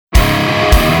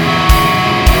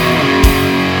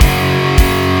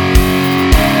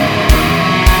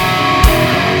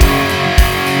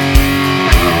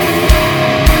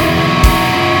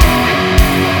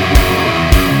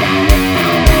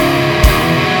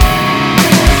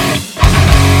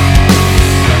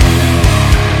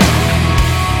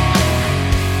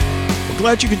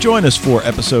glad you could join us for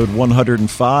episode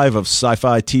 105 of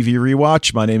Sci-Fi TV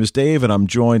Rewatch. My name is Dave, and I'm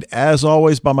joined, as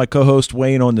always, by my co-host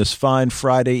Wayne on this fine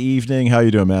Friday evening. How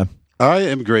you doing, man? I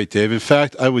am great, Dave. In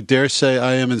fact, I would dare say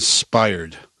I am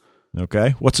inspired.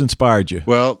 Okay. What's inspired you?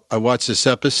 Well, I watched this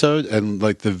episode, and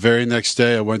like the very next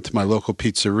day, I went to my local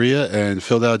pizzeria and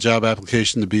filled out a job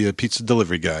application to be a pizza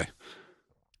delivery guy.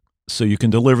 So you can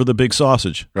deliver the big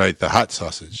sausage. Right, the hot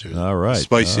sausage. All right.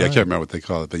 Spicy. All right. I can't remember what they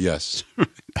call it, but yes.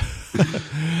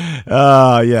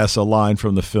 Yes, a line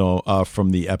from the film,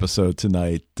 from the episode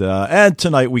tonight. And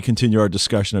tonight we continue our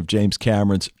discussion of James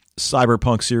Cameron's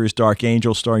cyberpunk series Dark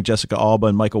Angel, starring Jessica Alba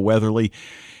and Michael Weatherly,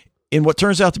 in what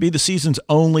turns out to be the season's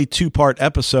only two-part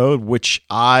episode, which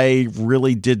I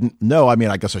really didn't know. I mean,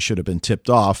 I guess I should have been tipped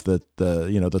off that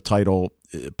the title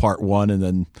part one and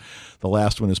then the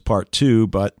last one is part two,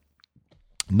 but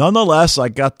nonetheless, I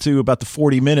got to about the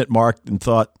 40-minute mark and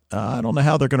thought, I don't know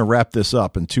how they're going to wrap this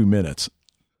up in 2 minutes.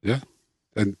 Yeah,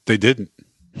 and they didn't.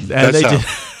 And they did.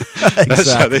 Exactly.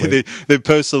 That's how they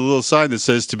post a little sign that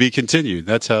says "to be continued."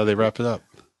 That's how they wrap it up.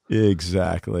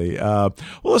 Exactly. Well,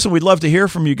 listen, we'd love to hear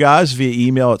from you guys via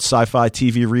email at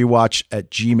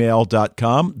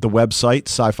sci-fi-tvrewatch@gmail.com, the website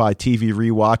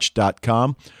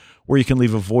sci-fi-tvrewatch.com, where you can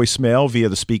leave a voicemail via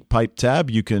the Speak Pipe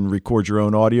tab. You can record your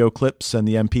own audio clips, send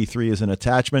the MP3 as an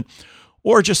attachment,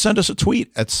 or just send us a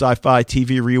tweet at Sci-Fi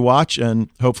TV Rewatch,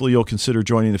 and hopefully you'll consider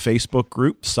joining the Facebook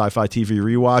group, Sci-Fi TV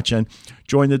Rewatch, and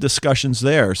join the discussions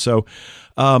there. So,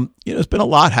 there's been a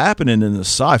lot happening in the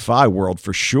sci-fi world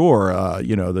for sure.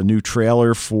 The new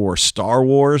trailer for Star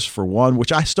Wars, for one,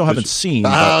 which I still haven't seen.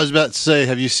 I was about to say,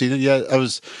 have you seen it yet?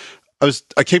 I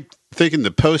kept thinking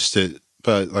to post it,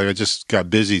 but I just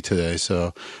got busy today.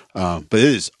 So, but it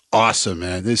is awesome,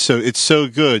 man. It's so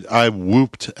good. I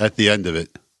whooped at the end of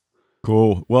it.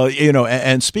 Cool. Well,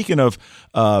 and speaking of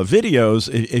videos,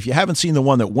 if you haven't seen the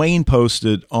one that Wayne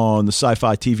posted on the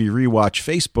Sci-Fi TV Rewatch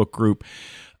Facebook group,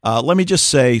 let me just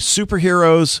say,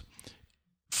 superheroes,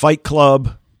 Fight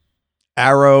Club,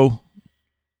 Arrow,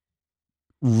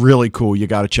 really cool. You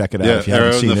got to check it out if you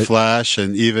haven't seen it. Arrow, The Flash,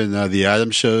 and even the Atom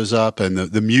shows up, and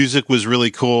the music was really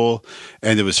cool,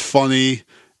 and it was funny,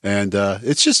 and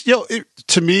it's just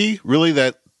to me, really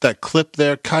that clip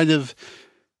there kind of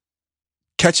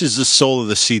catches the soul of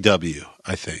the CW,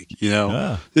 I think.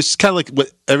 This is kind of like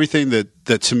what everything that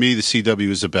to me the CW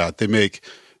is about. They make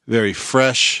very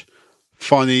fresh,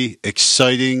 funny,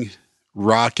 exciting,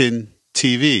 rockin'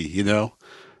 TV.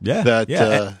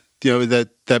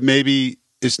 That maybe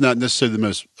it's not necessarily the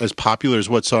most as popular as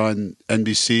what's on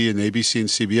NBC and ABC and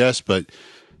CBS, but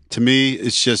to me,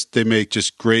 it's just they make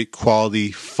just great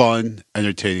quality, fun,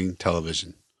 entertaining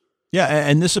television. Yeah,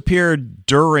 and this appeared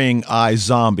during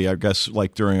iZombie, I guess,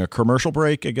 like during a commercial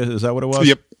break. I guess, is that what it was?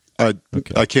 Yep.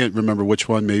 Okay. I can't remember which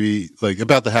one. Maybe like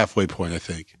about the halfway point, I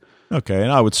think. Okay,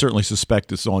 and I would certainly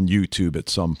suspect it's on YouTube at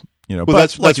some. Well,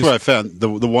 that's where I found the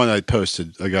one I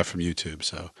posted. I got from YouTube.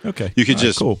 So okay, you could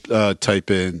just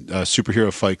type in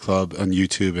Superhero Fight Club on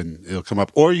YouTube, and it'll come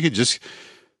up. Or you could just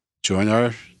join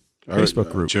our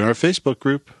Facebook group. Join our Facebook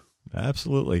group.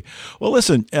 Absolutely. Well,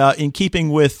 listen, in keeping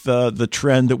with the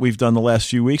trend that we've done the last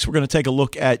few weeks, we're going to take a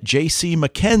look at J.C.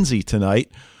 McKenzie tonight,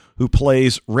 who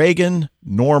plays Reagan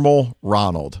Normal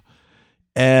Ronald.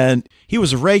 And he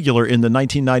was a regular in the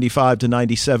 1995 to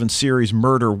 97 series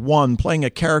Murder One, playing a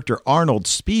character Arnold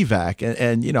Spivak.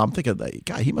 And I'm thinking,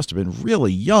 God, he must have been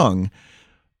really young.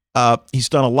 He's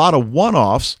done a lot of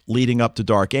one-offs leading up to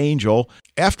Dark Angel.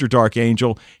 After Dark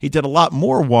Angel, he did a lot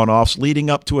more one-offs leading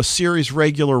up to a series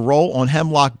regular role on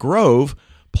Hemlock Grove,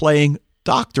 playing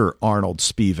Dr. Arnold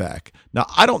Spivak. Now,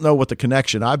 I don't know what the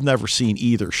connection. I've never seen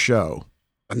either show.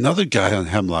 Another guy on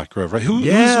Hemlock Grove, right? Who was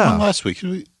on last week?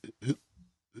 Who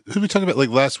did we talk about? Like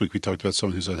last week, we talked about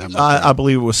someone who's on Hemlock Grove. I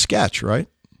believe it was Sketch, right?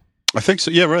 I think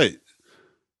so. Yeah, right.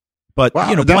 But now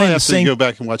playing I have the same. To go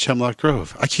back and watch Hemlock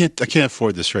Grove. I can't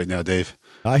afford this right now, Dave.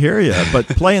 I hear you, but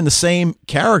playing the same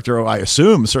character, I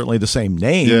assume certainly the same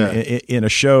name in a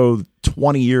show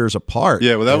 20 years apart.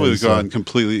 Yeah, well, that would have gone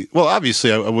completely. Well,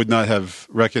 obviously, I would not have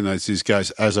recognized these guys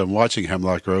as I'm watching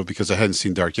Hemlock Grove because I hadn't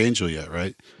seen Dark Angel yet,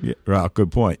 right? Yeah, well,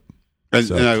 good point.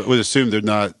 And I would assume they're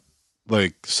not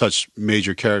like such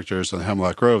major characters on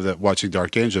Hemlock Grove that watching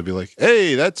Dark Angel would be like,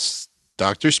 hey, that's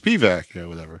Dr. Spivak or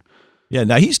whatever. Yeah,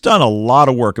 now he's done a lot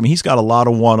of work. I mean, he's got a lot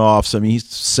of one-offs. I mean, he's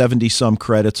 70-some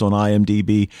credits on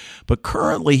IMDb. But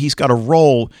currently, he's got a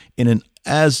role in an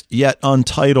as-yet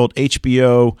untitled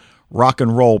HBO rock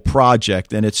and roll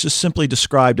project, and it's just simply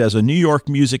described as a New York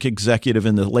music executive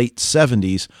in the late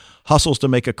 70s hustles to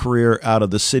make a career out of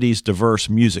the city's diverse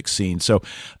music scene. So,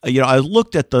 I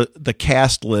looked at the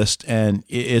cast list, and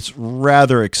it's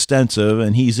rather extensive,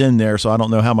 and he's in there, so I don't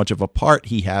know how much of a part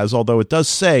he has, although it does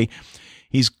say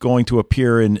he's going to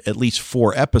appear in at least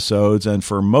 4 episodes, and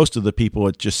for most of the people,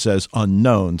 it just says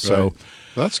unknown. So right.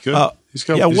 That's good. He's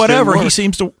whatever. He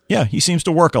seems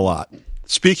to work a lot.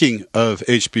 Speaking of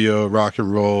HBO rock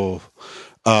and roll,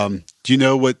 do you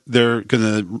know what they're going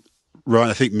to run?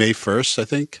 I think May 1st. I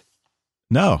think.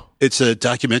 No, it's a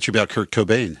documentary about Kurt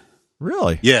Cobain.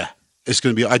 Really? Yeah, it's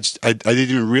going to be. I didn't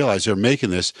even realize they were making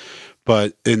this.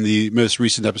 But in the most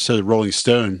recent episode of Rolling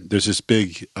Stone, there's this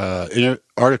big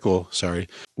article,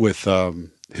 with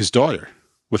his daughter,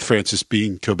 with Frances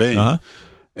Bean Cobain,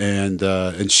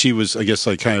 and she was, I guess,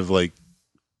 I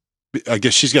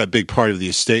guess she's got a big part of the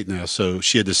estate now, so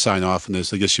she had to sign off on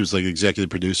this. I guess she was like executive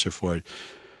producer for it.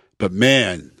 But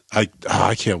man, I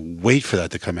can't wait for that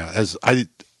to come out.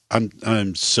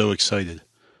 I'm so excited.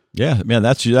 Yeah, man,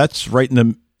 that's right in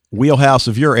the wheelhouse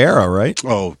of your era, right?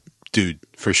 Oh, dude,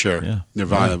 for sure. Yeah.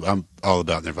 Nirvana. Yeah. I'm all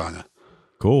about Nirvana.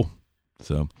 Cool.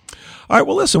 So, all right.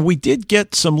 Well, listen, we did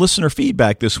get some listener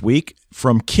feedback this week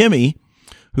from Kimmy,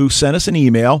 who sent us an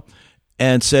email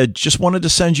and said, just wanted to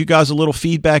send you guys a little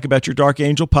feedback about your Dark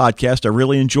Angel podcast. I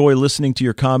really enjoy listening to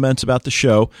your comments about the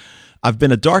show. I've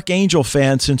been a Dark Angel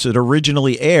fan since it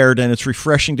originally aired, and it's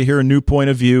refreshing to hear a new point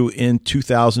of view in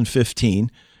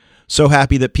 2015. So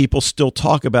happy that people still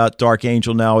talk about Dark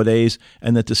Angel nowadays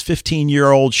and that this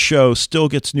 15-year-old show still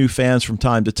gets new fans from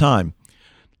time to time.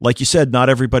 Like you said, not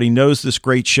everybody knows this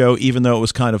great show, even though it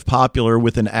was kind of popular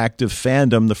with an active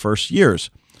fandom the first years.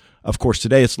 Of course,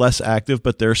 today it's less active,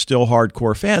 but they're still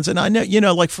hardcore fans. And I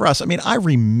know, like for us, I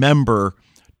remember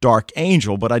Dark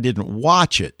Angel, but I didn't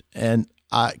watch it. And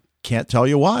I can't tell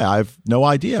you why. I have no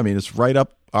idea. It's right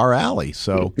up our alley.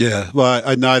 So yeah, well,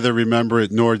 I neither remember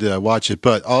it nor did I watch it,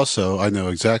 but also I know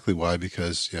exactly why,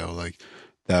 because I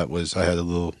had a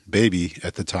little baby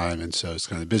at the time, and so it's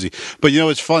kind of busy. But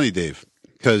it's funny, Dave,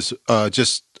 because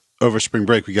just over spring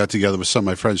break we got together with some of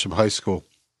my friends from high school.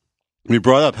 We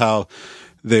brought up how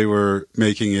they were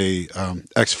making a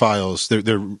X-Files. They're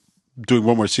doing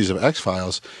one more season of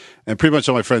X-Files, and pretty much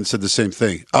all my friends said the same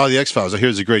thing. Oh, the X-Files, I hear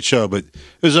it's a great show, but it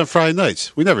was on Friday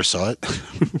nights. We never saw it.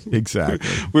 Exactly.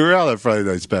 We were out on Friday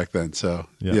nights back then, so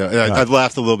yeah. And I've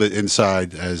laughed a little bit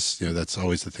inside, as that's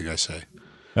always the thing I say.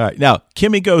 All right. Now,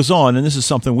 Kimmy goes on, and this is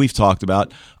something we've talked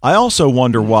about. I also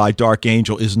wonder why Dark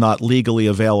Angel is not legally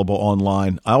available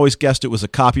online. I always guessed it was a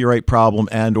copyright problem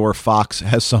and or Fox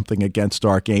has something against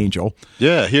Dark Angel.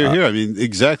 Yeah, here.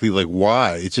 Exactly,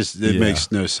 why? It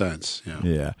makes no sense.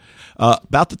 Yeah.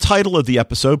 About the title of the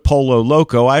episode, Polo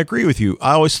Loco, I agree with you.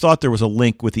 I always thought there was a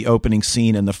link with the opening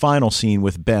scene and the final scene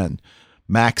with Ben.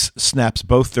 Max snaps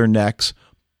both their necks.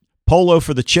 Polo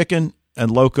for the chicken, and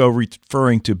Loco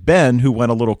referring to Ben, who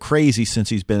went a little crazy since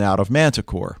he's been out of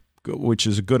Manticore, which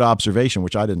is a good observation,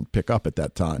 which I didn't pick up at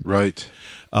that time. Right.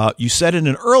 You said in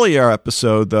an earlier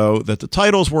episode, though, that the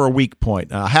titles were a weak point.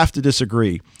 Now, I have to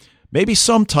disagree. Maybe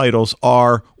some titles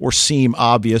are or seem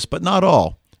obvious, but not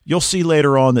all. You'll see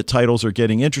later on that titles are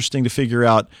getting interesting to figure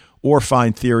out or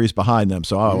find theories behind them.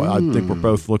 So I think we're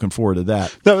both looking forward to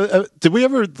that. Now, did we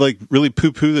ever really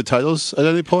poo-poo the titles at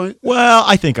any point? Well,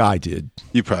 I think I did.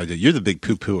 You probably did. You're the big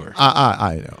poo-pooer.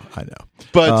 I know.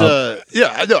 But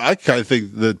I know. I kind of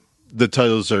think that the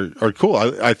titles are cool.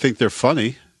 I think they're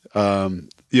funny.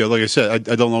 Like I said,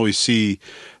 I don't always see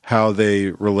how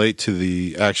they relate to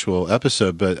the actual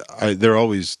episode, but they're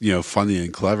always funny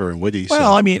and clever and witty.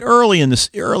 Well, early in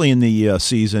the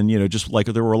season, just like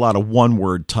there were a lot of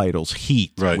one-word titles,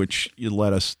 Heat, right, which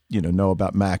let us know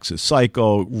about Max's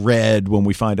cycle, Red when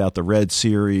we find out the Red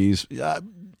series.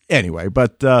 Anyway,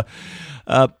 but they're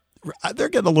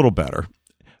getting a little better.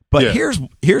 But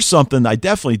here's something I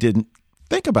definitely didn't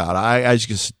think about. I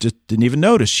just didn't even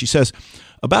notice. She says,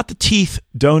 about the teeth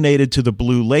donated to the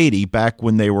Blue Lady back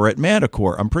when they were at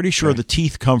Manticore. I'm pretty sure the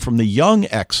teeth come from the young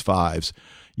X-Fives.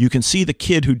 You can see the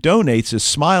kid who donates is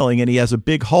smiling, and he has a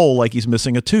big hole like he's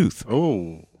missing a tooth.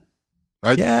 Oh,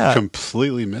 I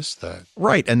completely missed that.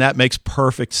 Right, and that makes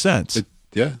perfect sense. It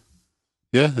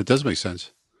does make sense.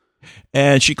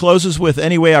 And she closes with,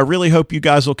 anyway, I really hope you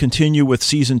guys will continue with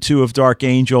season 2 of Dark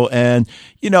Angel. And,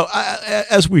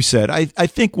 as we said, I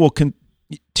think we'll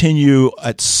continue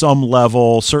at some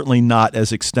level, certainly not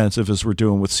as extensive as we're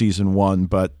doing with season 1,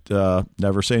 but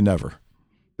never say never.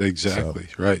 Exactly,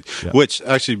 so, right. Yeah. Which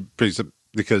actually brings up,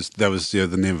 because that was the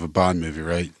name of a Bond movie,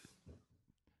 right?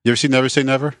 You ever seen Never Say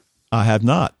Never? I have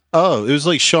not. Oh, it was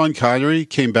like Sean Connery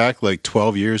came back like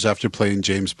 12 years after playing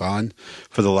James Bond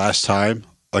for the last time.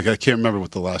 Like, I can't remember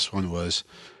what the last one was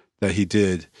that he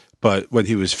did. But when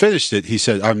he was finished it, he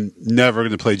said, I'm never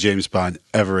going to play James Bond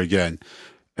ever again.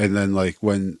 And then like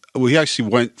when we actually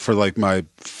went for like my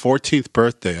 14th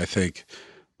birthday, I think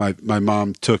my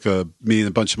mom took me and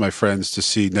a bunch of my friends to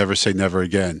see Never Say Never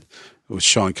Again. It was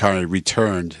Sean Connery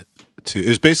returned it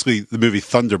was basically the movie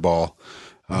Thunderball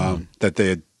that they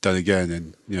had done again.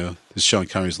 And, this is Sean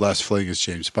Connery's last fling as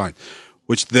James Bond,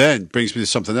 which then brings me to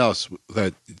something else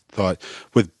that I thought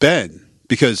with Ben,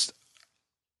 because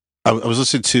I was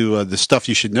listening to the Stuff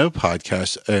You Should Know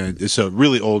podcast, and it's a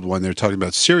really old one. They're talking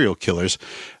about serial killers.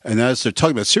 And as they're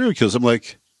talking about serial killers, I'm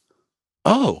like,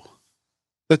 oh,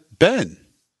 that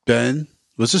Ben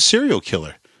was a serial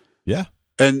killer. Yeah.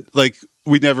 And like,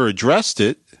 we never addressed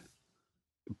it,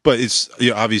 but it's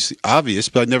obviously obvious,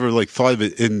 but I never like thought of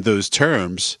it in those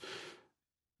terms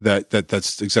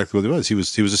that's exactly what it was. He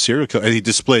was a serial killer, and he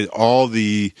displayed all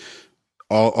the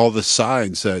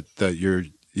signs that you're,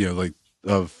 like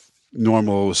of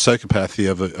normal psychopathy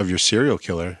of your serial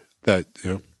killer. That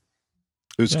it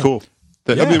was cool.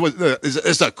 I mean,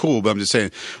 it's not cool, but I'm just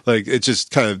saying, like, it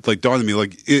just kind of like dawned on me,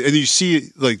 like, and you see it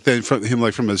like then from him,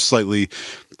 like from a slightly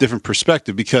different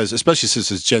perspective, because especially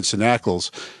since it's Jensen Ackles,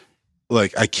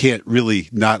 like, I can't really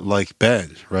not like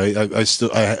Ben, right? I still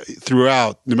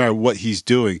throughout, no matter what he's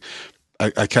doing, I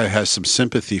kind of have some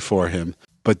sympathy for him.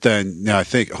 But then now I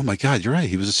think, oh my God, you're right.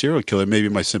 He was a serial killer. Maybe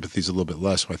my sympathy's a little bit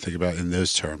less when I think about it in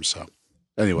those terms. So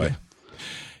anyway.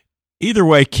 Either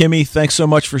way, Kimmy, thanks so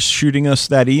much for shooting us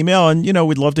that email. And,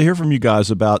 we'd love to hear from you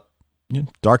guys about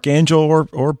Dark Angel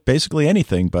or basically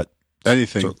anything, but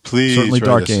anything, please. Certainly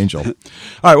Dark Angel. All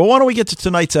right, well, why don't we get to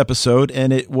tonight's episode?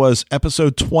 And it was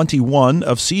episode 21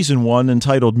 of season 1,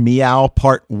 entitled Meow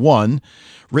Part 1,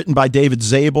 written by David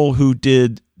Zabel, who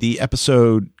did the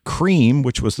episode Cream,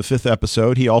 which was the 5th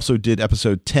episode. He also did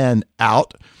episode 10,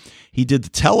 Out. He did the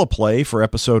teleplay for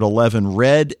episode 11,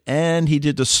 Red, and he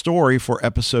did the story for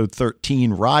episode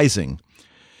 13, Rising.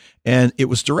 And it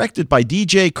was directed by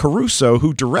DJ Caruso,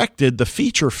 who directed the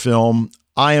feature film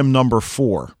I Am Number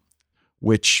 4,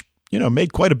 which,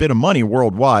 made quite a bit of money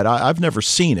worldwide. I've never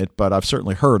seen it, but I've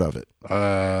certainly heard of it.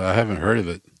 I haven't heard of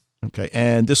it. Okay,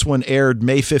 and this one aired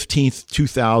May 15th,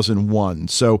 2001.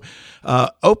 So,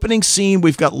 opening scene,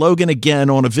 we've got Logan again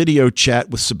on a video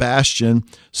chat with Sebastian.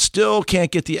 Still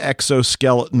can't get the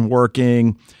exoskeleton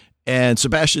working. And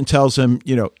Sebastian tells him,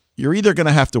 you're either going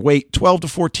to have to wait 12 to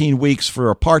 14 weeks for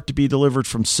a part to be delivered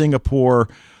from Singapore,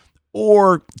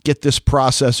 or get this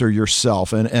processor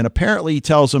yourself. And apparently he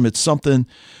tells him it's something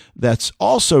that's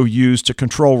also used to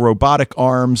control robotic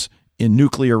arms in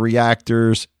nuclear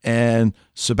reactors, and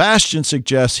Sebastian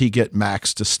suggests he get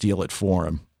Max to steal it for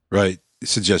him. Right. He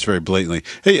suggests very blatantly.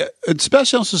 Hey, and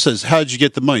Sebastian also says, how did you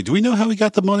get the money? Do we know how he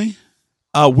got the money?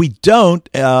 We don't.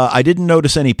 I didn't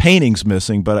notice any paintings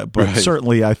missing, but right.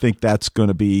 Certainly I think that's going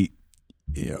to be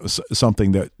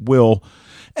something that will,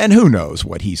 and who knows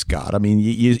what he's got. I mean,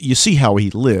 you see how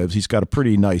he lives. He's got a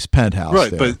pretty nice penthouse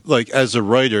right, there. But like as a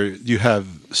writer, you have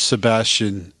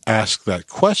Sebastian ask that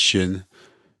question,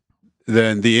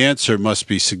 then the answer must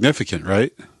be significant,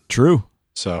 right? True.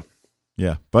 So,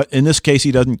 yeah. But in this case,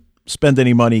 he doesn't spend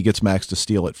any money. He gets Max to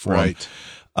steal it for him.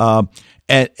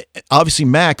 And obviously,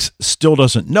 Max still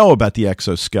doesn't know about the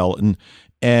exoskeleton,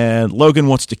 and Logan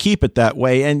wants to keep it that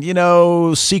way. And,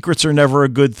 secrets are never a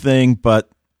good thing, but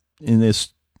in this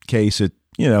case, in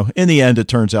the end, it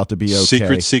turns out to be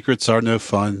okay. Secrets are no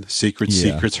fun.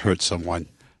 Secrets hurt someone.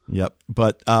 Yep.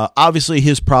 But obviously,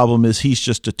 his problem is he's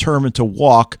just determined to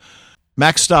walk.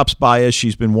 Max stops by, as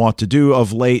she's been wont to do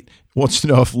of late, wants to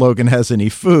know if Logan has any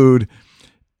food,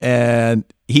 and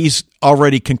he's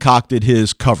already concocted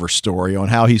his cover story on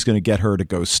how he's going to get her to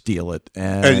go steal it.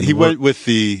 And he went with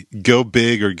the go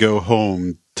big or go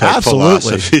home type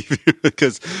philosophy,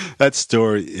 because that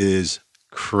story is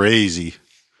crazy.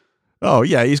 Oh,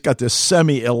 yeah, he's got this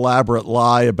semi-elaborate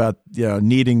lie about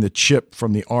needing the chip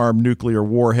from the armed nuclear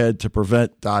warhead to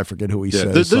prevent, I forget who he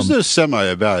says. There's no semi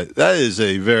about it. That is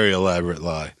a very elaborate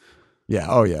lie. Yeah,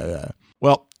 oh, yeah.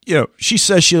 Well, she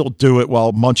says she'll do it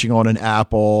while munching on an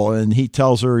apple, and he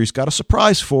tells her he's got a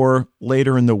surprise for her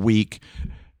later in the week.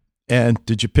 And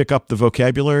did you pick up the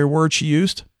vocabulary word she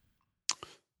used?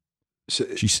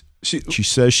 She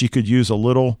says she could use a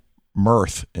little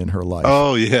mirth in her life.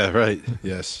 Oh, yeah, right.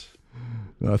 Yes.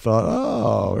 And I thought,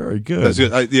 oh, very good. That's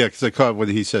good. Because I caught when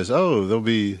he says, "Oh, there'll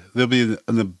be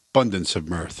an abundance of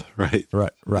mirth." Right.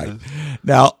 Right. Yeah.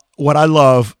 Now, what I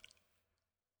love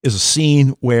is a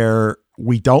scene where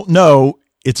we don't know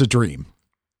it's a dream.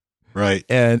 Right.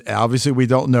 And obviously we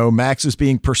don't know. Max is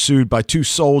being pursued by two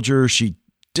soldiers. She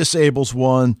disables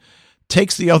one,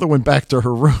 takes the other one back to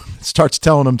her room, starts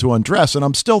telling him to undress. And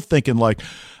I'm still thinking like,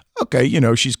 okay,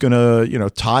 she's going to,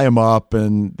 tie him up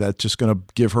and that's just going to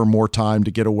give her more time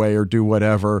to get away or do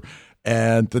whatever.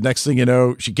 And the next thing you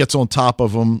know, she gets on top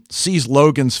of him, sees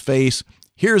Logan's face,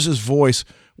 hears his voice,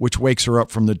 which wakes her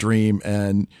up from the dream.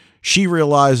 And we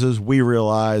realize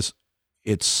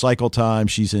it's cycle time.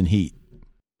 She's in heat.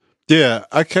 Yeah,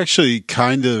 I actually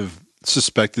kind of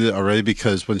suspected it already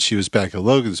because when she was back at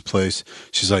Logan's place,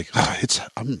 she's like,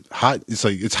 I'm hot. It's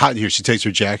like, it's hot in here. She takes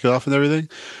her jacket off and everything,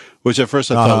 which at first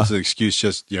I thought was an excuse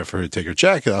just, for her to take her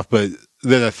jacket off. But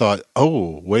then I thought,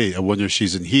 oh, wait, I wonder if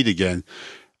she's in heat again.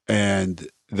 And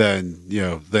then,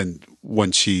 then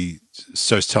when she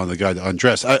starts telling the guy to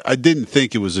undress, I didn't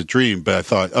think it was a dream, but I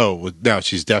thought, oh, well, now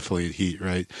she's definitely in heat,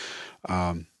 right?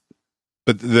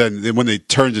 But then when they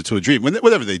turn it into a dream,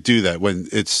 whenever they do that, when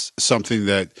it's something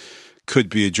that could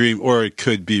be a dream or it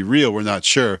could be real, we're not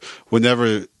sure.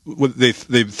 Whenever they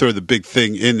throw the big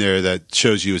thing in there that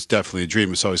shows you it's definitely a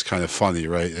dream, it's always kind of funny,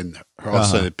 right? And all of a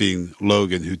sudden it being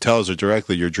Logan who tells her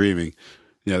directly, you're dreaming.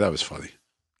 Yeah, that was funny.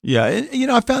 Yeah,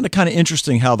 I found it kind of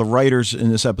interesting how the writers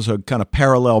in this episode kind of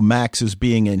parallel Max's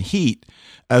being in heat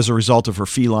as a result of her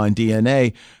feline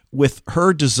DNA with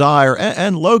her desire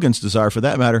and Logan's desire, for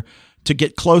that matter, to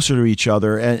get closer to each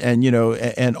other,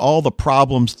 and all the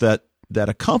problems that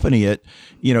accompany it.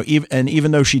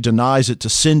 Even though she denies it to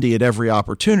Cindy at every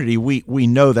opportunity, we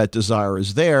know that desire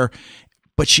is there,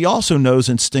 but she also knows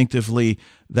instinctively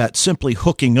that simply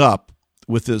hooking up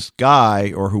with this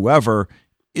guy or whoever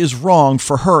is wrong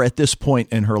for her at this point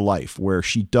in her life where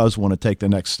she does want to take the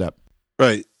next step.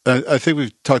 Right. I think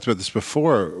we've talked about this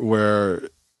before where,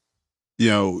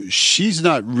 she's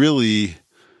not really,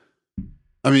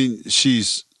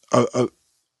 she's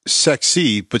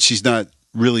sexy, but she's not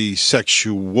really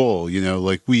sexual,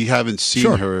 like we haven't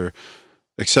seen her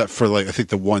except for I think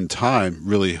the one time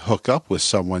really hook up with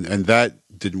someone, and that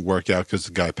didn't work out because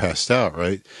the guy passed out.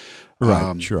 Right.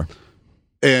 Right. Sure.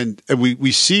 And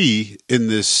we see in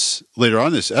this later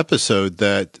on this episode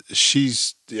that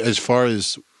she's, as far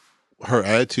as her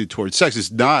attitude towards sex,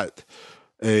 is not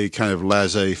a kind of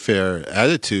laissez-faire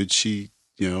attitude. She,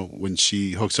 when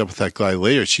she hooks up with that guy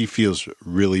later, she feels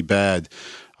really bad.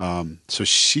 So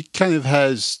she kind of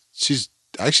she's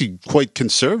actually quite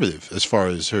conservative as far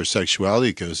as her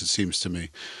sexuality goes, it seems to me.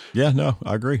 Yeah, no,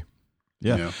 I agree.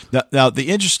 Yeah. Now the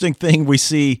interesting thing, we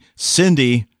see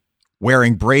Cindy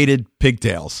wearing braided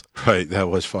pigtails. Right. That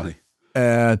was funny.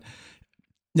 And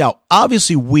now,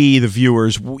 obviously, we, the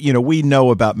viewers, we know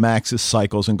about Max's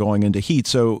cycles and going into heat.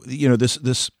 So,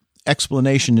 this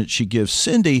explanation that she gives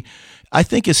Cindy, I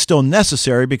think is still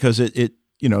necessary because it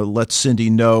lets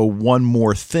Cindy know one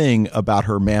more thing about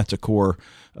her Manticore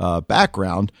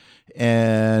background.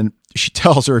 And she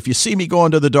tells her, if you see me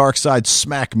going to the dark side,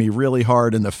 smack me really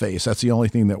hard in the face. That's the only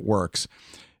thing that works.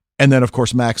 And then, of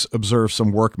course, Max observes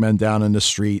some workmen down in the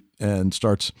street and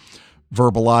starts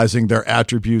verbalizing their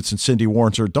attributes. And Cindy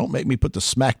warns her, don't make me put the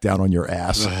smack down on your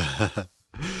ass.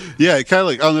 Yeah, it kind of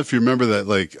I don't know if you remember that,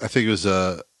 I think it was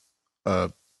a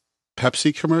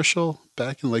Pepsi commercial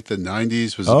back in the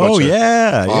 90s. Was a bunch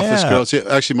of office girls. Yeah,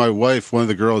 actually, my wife, one of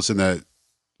the girls in that,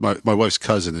 my wife's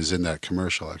cousin is in that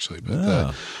commercial, actually.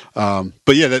 But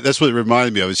yeah, that's what it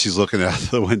reminded me of. She's looking out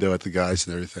the window at the guys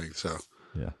and everything. So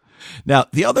yeah. Now,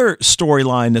 the other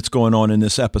storyline that's going on in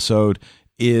this episode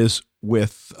is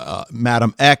with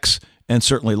Madam X and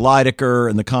certainly Lydecker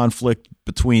and the conflict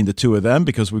between the two of them,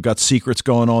 because we've got secrets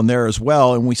going on there as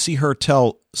well. And we see her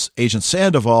tell Agent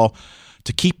Sandoval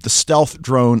to keep the stealth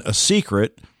drone a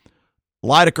secret.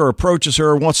 Lydecker approaches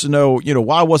her, wants to know,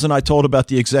 why wasn't I told about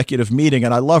the executive meeting?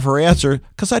 And I love her answer,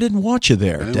 because I didn't want you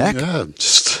there, Deck. Yeah,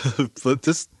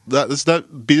 let's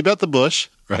not beat about the bush,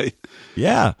 right?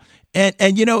 Yeah. And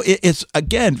it's,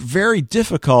 again, very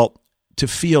difficult to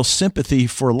feel sympathy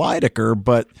for Lydecker,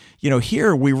 but,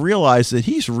 here we realize that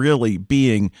he's really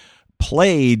being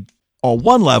played on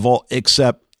one level,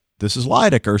 except this is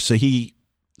Lydecker, so he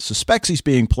suspects he's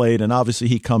being played, and obviously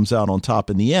he comes out on top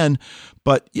in the end.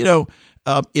 But,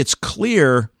 it's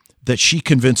clear that she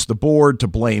convinced the board to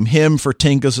blame him for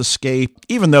Tinga's escape,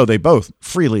 even though they both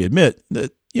freely admit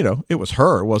that, it was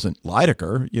her, it wasn't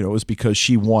Lydecker. It was because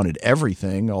she wanted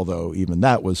everything, although even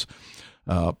that was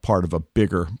part of a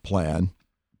bigger plan.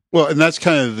 Well, and that's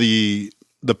kind of the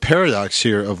paradox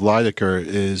here of Lydecker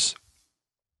is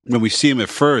when we see him at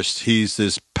first, he's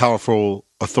this powerful,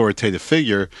 authoritative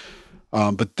figure.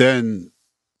 But then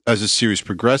as the series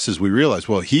progresses, we realize,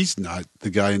 well, he's not the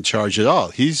guy in charge at all.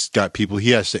 He's got people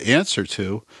he has to answer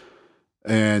to.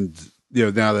 And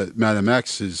now that Madam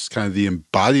X is kind of the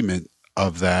embodiment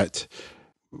of that,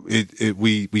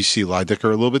 we see Lydecker a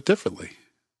little bit differently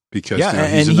because now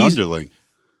he's an underling.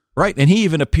 Right. And he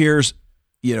even appears,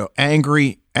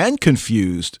 angry and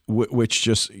confused, which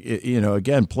just,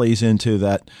 again, plays into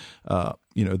that,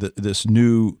 this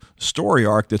new story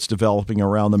arc that's developing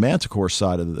around the Manticore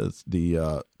side of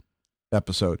the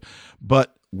episode.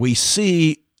 But we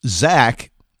see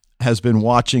Zach has been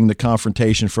watching the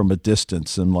confrontation from a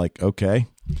distance and like, okay,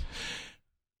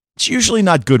 it's usually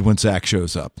not good when Zach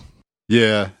shows up.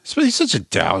 Yeah. He's such a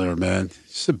downer, man.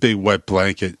 He's a big wet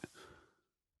blanket.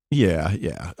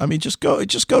 Yeah. I mean, just go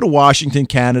to Washington,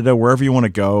 Canada, wherever you want to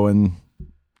go, and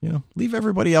leave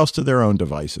everybody else to their own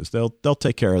devices. They'll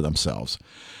take care of themselves.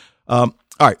 All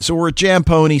right, so we're at Jam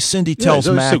Pony. Cindy tells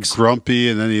Max, he's so grumpy,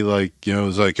 and then he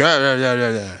was like,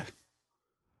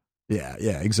 Yeah,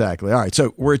 exactly. All right,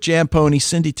 so we're at Jam Pony.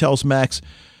 Cindy tells Max,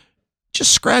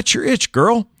 just scratch your itch,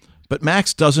 girl. But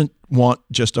Max doesn't want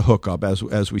just a hookup,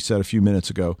 as we said a few minutes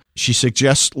ago. She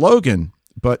suggests Logan,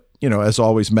 but as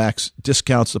always, Max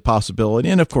discounts the possibility.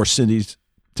 And of course, Cindy's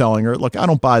telling her, look, I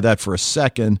don't buy that for a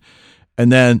second.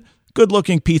 And then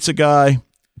good-looking pizza guy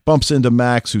bumps into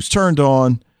Max, who's turned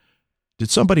on. Did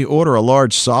somebody order a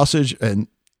large sausage? And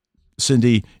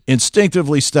Cindy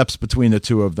instinctively steps between the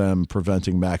two of them,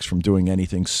 preventing Max from doing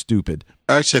anything stupid.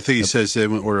 Actually, I think he says they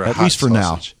went order a hot sausage. At least for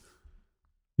now.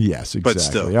 Yes, exactly. But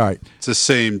still, all right. It's the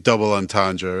same double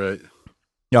entendre, right?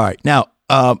 All right. Now,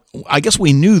 I guess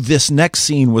we knew this next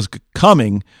scene was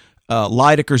coming.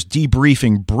 Lydecker's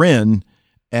debriefing Bryn,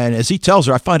 and as he tells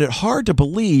her, I find it hard to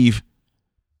believe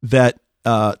that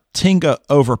Tinga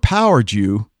overpowered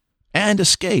you and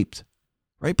escaped,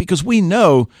 right? Because we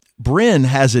know Bryn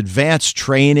has advanced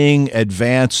training, I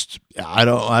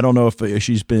don't know if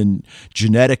she's been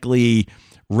genetically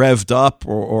revved up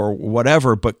or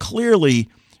whatever, but clearly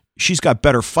she's got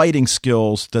better fighting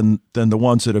skills than the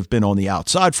ones that have been on the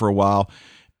outside for a while.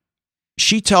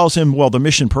 She tells him, well, the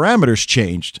mission parameters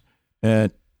changed,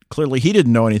 and clearly he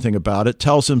didn't know anything about it.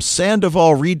 Tells him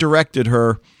Sandoval redirected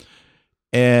her,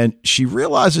 and she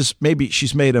realizes maybe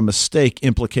she's made a mistake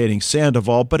implicating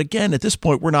Sandoval. But again, at this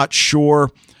point, we're not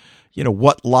sure,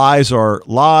 what lies are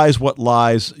lies, what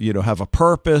lies, have a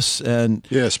purpose. And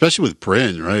yeah, especially with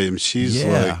Bryn, right? I mean, she's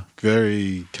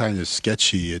very kind of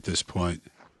sketchy at this point.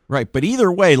 Right, but either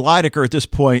way, Lydecker at this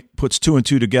point puts two and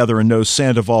two together and knows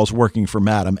Sandoval's working for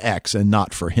Madam X and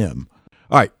not for him.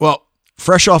 All right, well,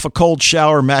 fresh off a cold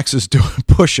shower, Max is doing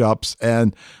push-ups,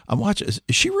 and I'm watching. Is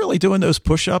she really doing those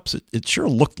push-ups? It sure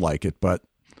looked like it, but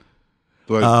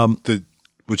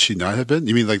would she not have been?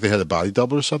 You mean like they had a body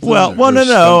double or something? Well,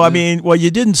 no. I mean,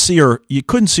 you didn't see her. You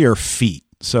couldn't see her feet,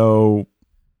 so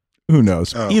who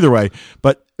knows? Oh. Either way,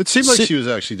 but it seemed like she was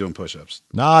actually doing push-ups.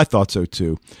 No, I thought so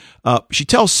too. She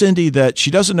tells Cindy that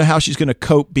she doesn't know how she's going to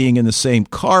cope being in the same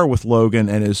car with Logan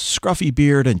and his scruffy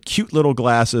beard and cute little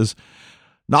glasses.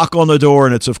 Knock on the door,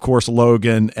 and it's, of course,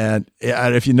 Logan. And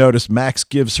if you notice, Max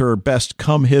gives her best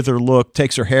come-hither look,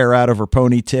 takes her hair out of her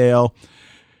ponytail.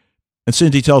 And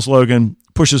Cindy tells Logan,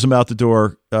 pushes him out the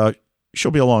door,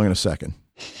 she'll be along in a second.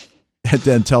 And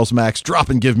then tells Max, drop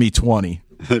and give me 20.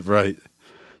 Right.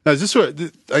 Now, is this what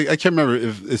I can't remember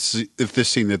if this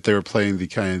scene that they were playing the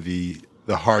kind of the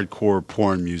hardcore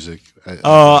porn music.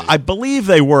 I believe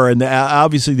they were, and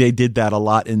obviously they did that a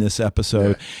lot in this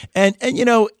episode. Yeah.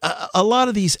 And a lot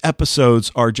of these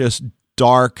episodes are just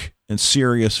dark and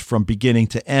serious from beginning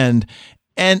to end.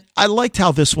 And I liked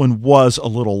how this one was a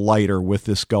little lighter with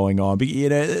this going on. But,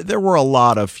 there were a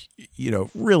lot of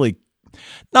really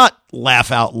not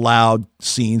laugh out loud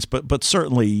scenes, but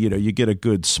certainly, you get a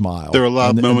good smile. There were a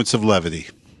lot of moments of levity.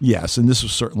 Yes, and this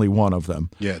was certainly one of them.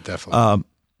 Yeah, definitely.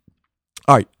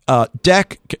 All right,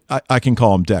 Deck, I can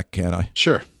call him Deck, can't I?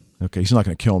 Sure. Okay, he's not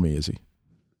going to kill me, is he?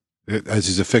 As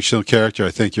he's a fictional character,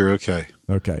 I think you're okay.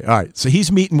 Okay, all right. So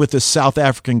he's meeting with this South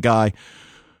African guy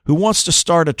who wants to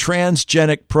start a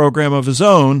transgenic program of his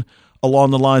own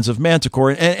along the lines of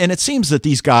Manticore. And it seems that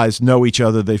these guys know each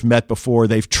other. They've met before.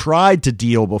 They've tried to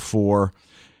deal before,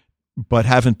 but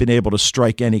haven't been able to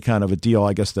strike any kind of a deal,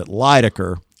 I guess, that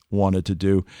Lydecker wanted to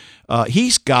do.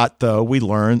 He's got, though, we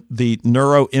learn, the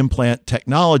neuro implant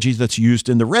technology that's used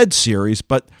in the Red series,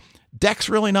 but Deck's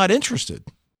really not interested.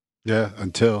 Yeah,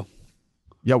 until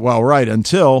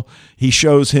he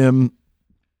shows him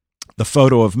the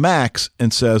photo of Max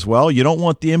and says, well, you don't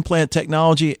want the implant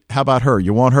technology. How about her?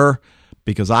 You want her?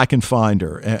 Because I can find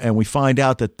her. And we find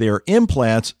out that their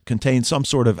implants contain some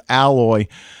sort of alloy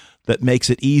that makes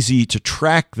it easy to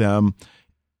track them.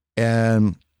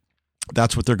 And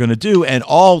that's what they're going to do. And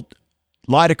all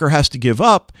Lydecker has to give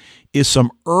up is some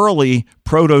early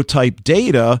prototype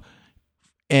data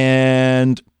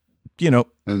and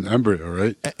an embryo,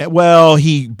 right? Well,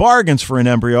 he bargains for an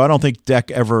embryo. I don't think Deck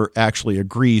ever actually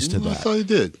agrees to that. I thought he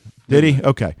did. Did he?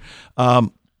 Okay.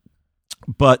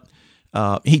 But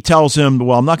he tells him,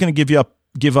 well, I'm not going to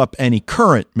give up any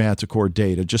current Manticore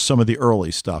data, just some of the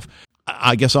early stuff.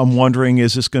 I guess I'm wondering,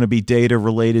 is this going to be data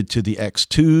related to the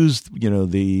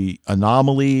X2s, the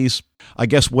anomalies? I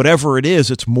guess whatever it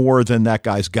is, it's more than that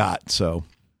guy's got. So,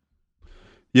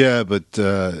 yeah, but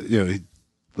the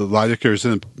Lydecker is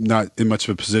not in much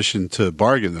of a position to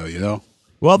bargain, though.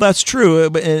 Well, that's true,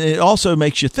 and it also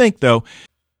makes you think, though.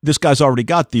 This guy's already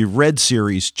got the Red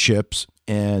Series chips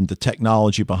and the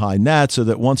technology behind that, so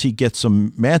that once he gets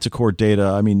some Manticore data,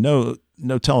 I mean, no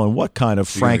telling what kind of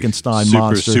Frankenstein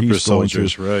monster super he's going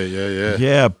soldiers, to. Right? Yeah.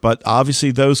 Yeah, but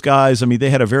obviously those guys, I mean, they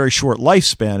had a very short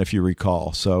lifespan, if you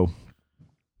recall. So,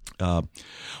 well,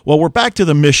 we're back to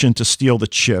the mission to steal the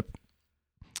chip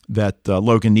that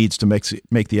Logan needs to make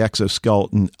the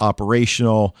exoskeleton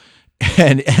operational,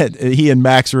 and he and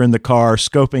Max are in the car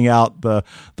scoping out the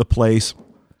place.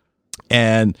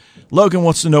 And Logan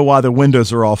wants to know why the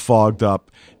windows are all fogged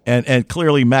up. And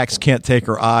clearly Max can't take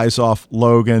her eyes off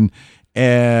Logan.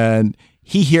 And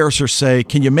he hears her say,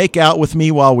 "Can you make out with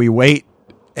me while we wait?"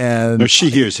 And no, she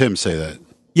hears him say that.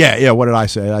 Yeah. What did I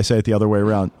say? I say it the other way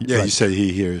around. Yeah, right. You said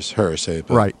he hears her say it.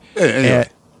 But right. Anyway.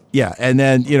 And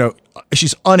then,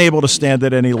 she's unable to stand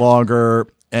it any longer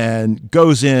and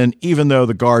goes in, even though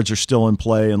the guards are still in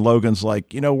play. And Logan's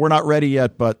like, we're not ready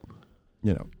yet, but,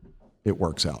 it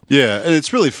works out. Yeah, and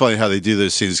it's really funny how they do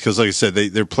those scenes because, like I said,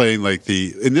 they're playing like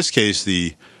in this case,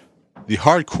 the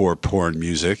hardcore porn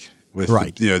music with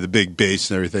right. the big bass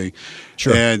and everything.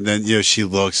 Sure. And then she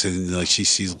looks and like she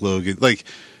sees Logan. Like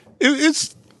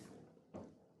it's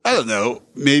I don't know,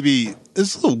 maybe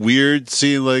it's a little weird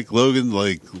seeing like Logan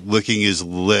like licking his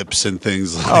lips and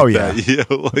things like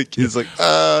that. Like he's like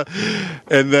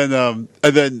and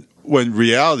then when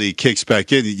reality kicks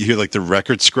back in, you hear like the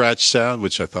record scratch sound,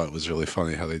 which I thought was really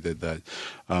funny how they did that.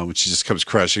 When she just comes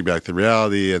crashing back to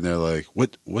reality, and they're like,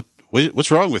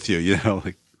 "What's wrong with you?"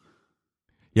 Like.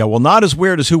 Yeah, well, not as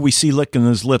weird as who we see licking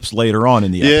his lips later on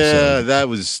in the episode. Yeah, that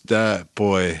was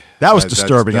boy. That was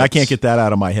disturbing. I can't get that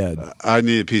out of my head. I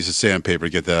need a piece of sandpaper to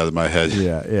get that out of my head.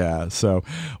 Yeah. So,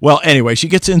 well, anyway, she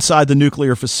gets inside the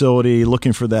nuclear facility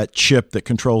looking for that chip that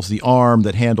controls the arm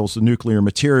that handles the nuclear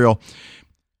material.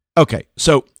 Okay,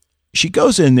 so she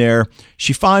goes in there,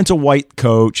 she finds a white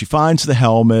coat, she finds the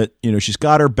helmet, she's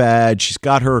got her badge, she's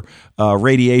got her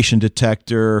radiation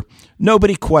detector.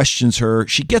 Nobody questions her.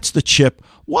 She gets the chip.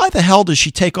 Why the hell does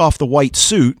she take off the white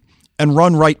suit and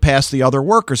run right past the other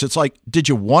workers? It's like, did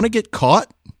you want to get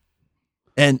caught?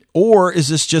 Or is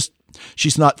this just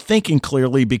she's not thinking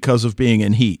clearly because of being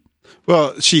in heat?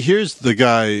 Well, she hears the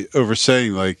guy over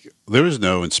saying, like, there was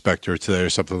no inspector today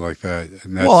or something like that.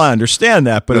 And well, I understand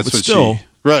that, but it was still...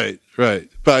 Right.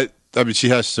 But, I mean, she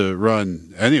has to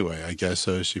run anyway, I guess,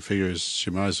 so she figures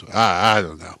she might as well. I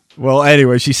don't know. Well,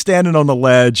 anyway, she's standing on the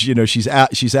ledge. She's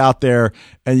out there,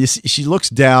 and she looks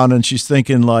down, and she's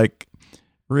thinking, like,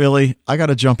 really? I got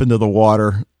to jump into the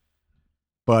water.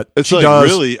 But it's she like, does.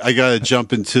 Really? I got to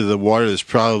jump into the water that's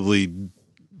probably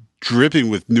dripping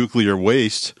with nuclear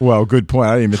waste. Well, good point.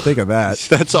 I didn't even think of that.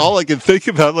 That's all I can think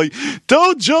about. Like,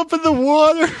 don't jump in the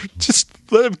water. Just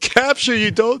let him capture you.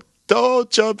 Don't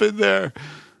jump in there.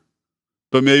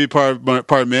 But maybe part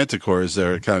of Manticore is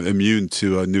they're kind of immune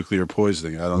to nuclear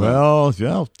poisoning. I don't know.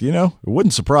 Well, it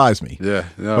wouldn't surprise me. Yeah,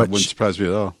 no, it wouldn't surprise me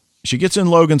at all. She gets in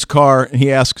Logan's car, and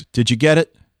he asks, "Did you get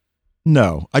it?"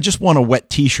 "No, I just won a wet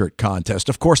T-shirt contest.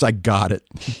 Of course I got it,"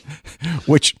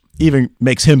 which even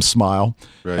makes him smile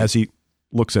as he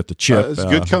looks at the chip. It's a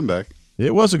good comeback.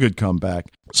 It was a good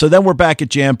comeback. So then we're back at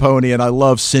Jamponi, and I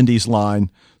love Cindy's line.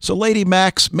 "So Lady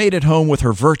Max made it home with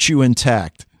her virtue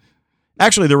intact."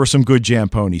 Actually, there were some good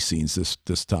Jamponi scenes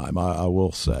this time, I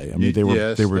will say. I mean, they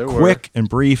were quick and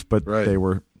brief, but they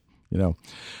were,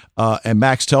 and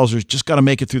Max tells her, just got to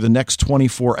make it through the next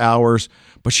 24 hours.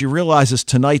 But she realizes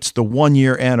tonight's the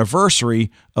 1-year anniversary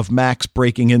of Max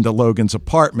breaking into Logan's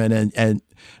apartment, and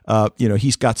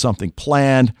he's got something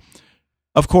planned.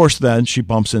 Of course, then she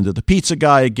bumps into the pizza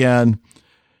guy again.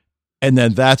 And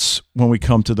then that's when we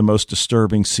come to the most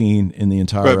disturbing scene in the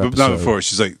entire episode. But not before.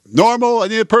 She's like, "Normal, I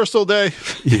need a personal day."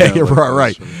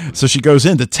 Right. So she goes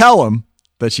in to tell him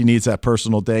that she needs that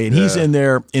personal day. And he's in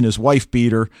there in his wife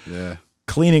beater,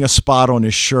 cleaning a spot on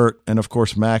his shirt. And, of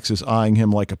course, Max is eyeing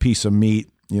him like a piece of meat.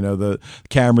 The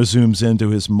camera zooms into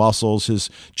his muscles.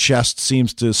 His chest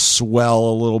seems to swell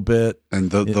a little bit. And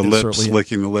the lips,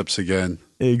 licking the lips again.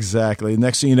 Exactly.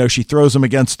 Next thing you know, she throws him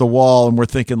against the wall, and we're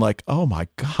thinking like, oh, my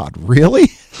God, really?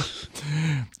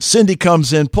 Cindy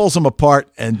comes in, pulls him apart,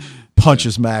 and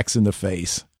punches Max in the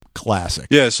face. Classic.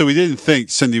 Yeah, so we didn't think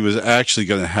Cindy was actually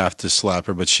going to have to slap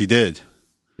her, but she did.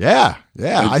 Yeah.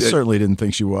 I certainly didn't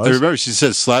think she was. I remember she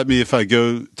said, slap me if I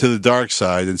go to the dark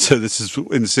side. And so this is,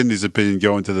 in Cindy's opinion,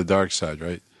 going to the dark side,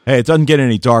 right? Hey, it doesn't get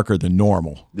any darker than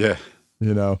normal. Yeah.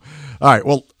 All right,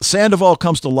 well, Sandoval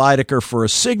comes to Lydecker for a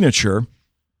signature.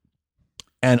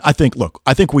 And I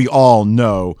think we all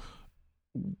know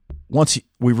once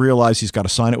we realize he's got to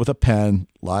sign it with a pen,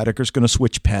 Lydecker's going to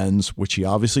switch pens, which he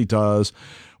obviously does.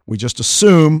 We just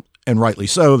assume, and rightly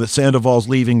so, that Sandoval's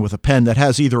leaving with a pen that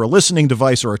has either a listening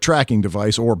device or a tracking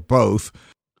device or both.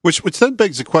 Which then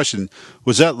begs the question,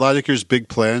 was that Lydecker's big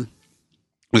plan?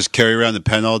 Was carry around the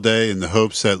pen all day in the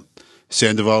hopes that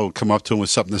Sandoval would come up to him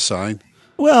with something to sign?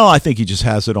 Well, I think he just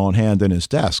has it on hand in his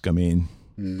desk. I mean,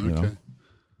 Okay.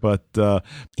 But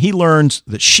he learns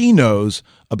that she knows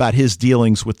about his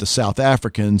dealings with the South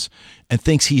Africans and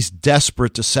thinks he's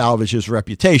desperate to salvage his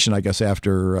reputation, I guess,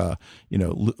 after,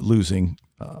 losing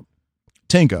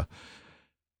Tinga.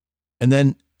 And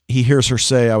then he hears her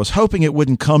say, I was hoping it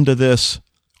wouldn't come to this.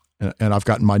 And I've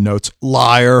got in my notes,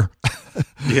 liar.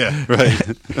 Yeah,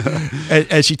 right.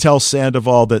 and she tells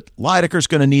Sandoval that Lydecker's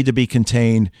going to need to be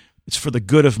contained. It's for the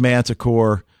good of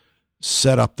Manticore.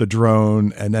 Set up the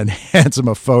drone, and then hands him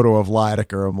a photo of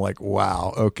Lydecker. I'm like,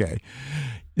 wow, okay.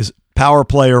 Is power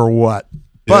play or what?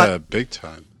 Yeah, big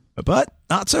time. But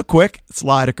not so quick. It's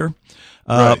Lydecker.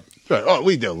 Right. Oh,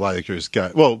 we know Lydecker's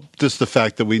got, well, just the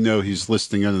fact that we know he's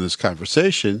listening into this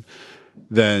conversation,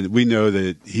 then we know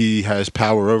that he has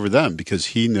power over them because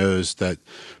he knows that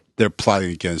they're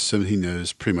plotting against him. He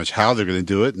knows pretty much how they're going to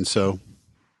do it. And so,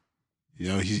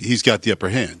 he's got the upper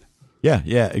hand.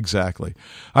 Yeah, exactly.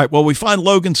 All right, well, we find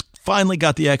Logan's finally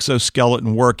got the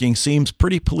exoskeleton working, seems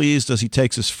pretty pleased as he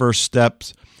takes his first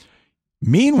steps.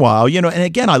 Meanwhile, and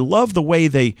again, I love the way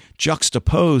they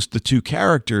juxtaposed the two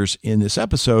characters in this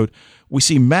episode. We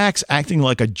see Max acting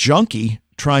like a junkie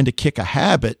trying to kick a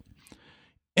habit,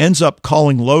 ends up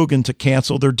calling Logan to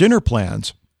cancel their dinner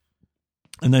plans.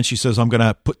 And then she says, I'm going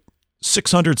to put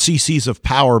 600 cc's of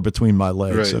power between my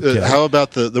legs. Right. Okay. How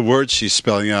about the words she's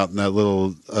spelling out in that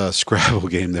little Scrabble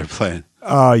game they're playing?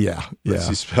 Oh, yeah.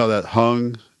 She spelled out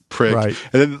hung, prick. Right.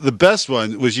 And then the best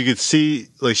one was you could see,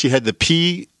 like, she had the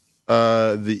P,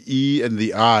 the E, and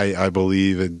the I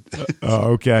believe. And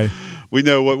okay. We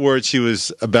know what word she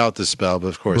was about to spell, but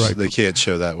of course Right. they can't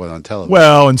show that one on television.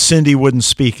 Well, and Cindy wouldn't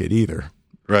speak it either.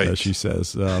 Right. As she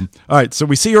says. All right, so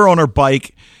we see her on her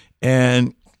bike,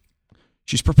 and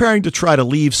she's preparing to try to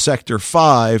leave Sector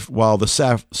 5 while the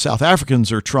South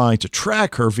Africans are trying to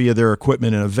track her via their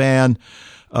equipment in a van.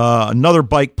 Another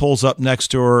bike pulls up next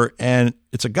to her, and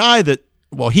it's a guy that,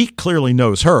 well, he clearly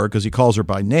knows her because he calls her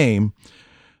by name.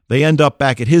 They end up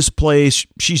back at his place.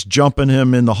 She's jumping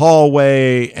him in the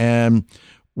hallway, and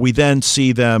we then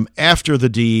see them after the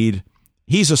deed.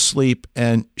 He's asleep,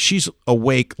 and she's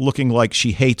awake looking like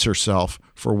she hates herself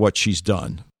for what she's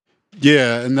done.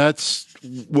 Yeah, and that's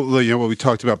what we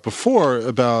talked about before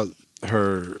about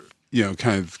her,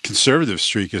 kind of conservative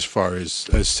streak as far as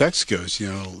sex goes.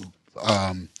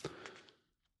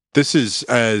 This is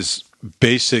as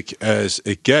basic as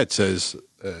it gets, as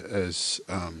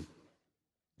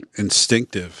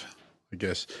instinctive, I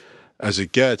guess, as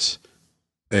it gets,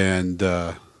 and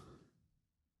and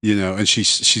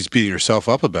she's beating herself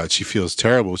up about it. She feels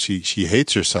terrible. She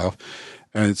hates herself,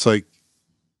 and it's like,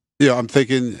 I'm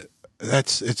thinking.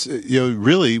 It's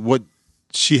really what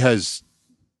she has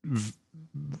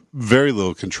very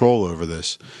little control over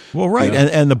this. Well, right.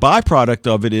 And the byproduct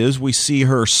of it is we see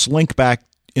her slink back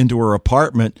into her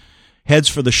apartment, heads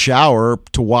for the shower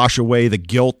to wash away the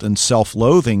guilt and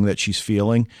self-loathing that she's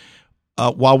feeling,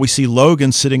 while we see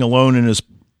Logan sitting alone in his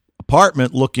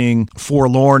apartment looking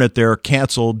forlorn at their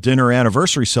canceled dinner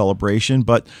anniversary celebration.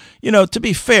 But, to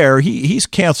be fair, he's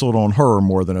canceled on her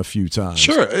more than a few times.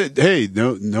 Sure. Hey,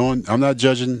 no one, I'm not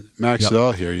judging Max at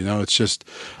all here. It's just,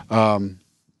 right.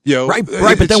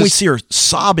 But then we see her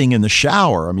sobbing in the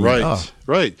shower. I mean,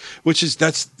 right. Which is,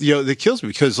 that kills me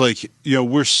because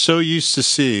we're so used to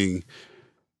seeing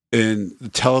in the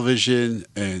television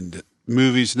and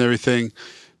movies and everything,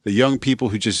 the young people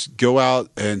who just go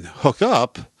out and hook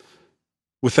up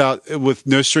with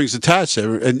no strings attached.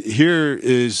 And here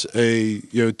is a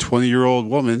 20-year-old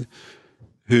woman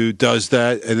who does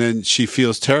that, and then she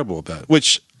feels terrible about it.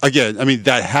 Which, again, I mean,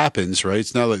 that happens, right?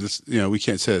 It's not like this, we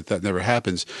can't say that never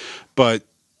happens, but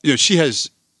she has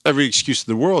every excuse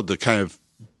in the world to kind of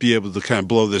be able to kind of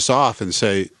blow this off and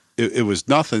say it was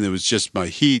nothing. It was just my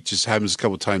heat. Just happens a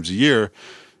couple times a year.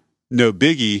 No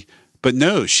biggie. But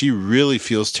no, she really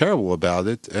feels terrible about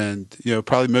it, and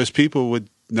probably most people would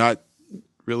not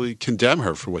really condemn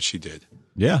her for what she did.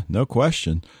 Yeah, no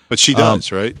question. But she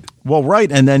does, right? Well, right.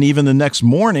 And then even the next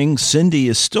morning, Cindy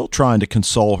is still trying to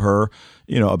console her,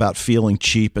 about feeling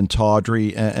cheap and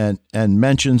tawdry, and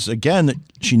mentions again that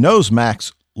she knows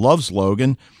Max loves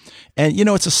Logan. And,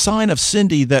 it's a sign of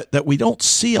Cindy that we don't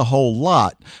see a whole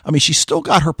lot. I mean, she's still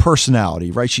got her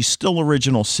personality, right? She's still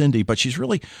original Cindy, but she's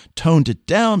really toned it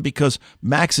down because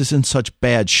Max is in such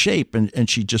bad shape. And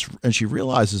she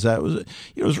realizes that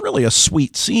it was really a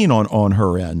sweet scene on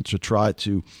her end to try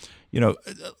to,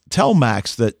 tell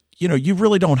Max that, you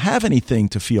really don't have anything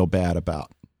to feel bad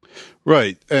about.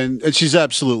 Right. And she's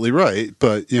absolutely right.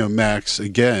 But, Max,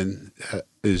 again,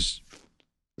 is,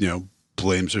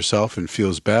 blames herself and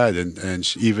feels bad. And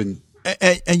she even.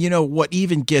 And what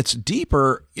even gets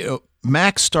deeper,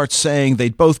 Max starts saying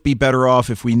they'd both be better off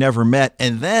if we never met.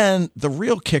 And then the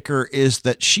real kicker is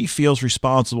that she feels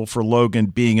responsible for Logan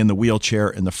being in the wheelchair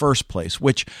in the first place,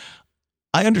 which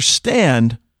I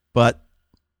understand, but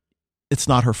it's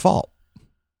not her fault.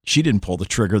 She didn't pull the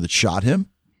trigger that shot him.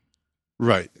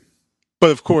 Right. But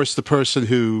of course, the person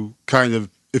who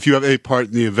if you have a part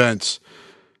in the events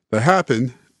that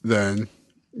happened, then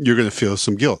you're going to feel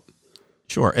some guilt.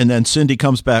 Sure. And then Cindy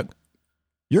comes back.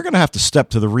 You're going to have to step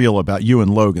to the real about you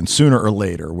and Logan sooner or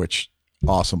later, which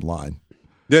awesome line.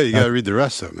 Yeah, you got to read the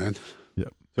rest of it, man. Yeah.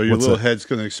 So your little head's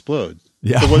going to explode.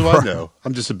 Yeah. So what do I know?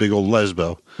 I'm just a big old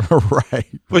lesbo. Right.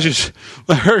 Which is,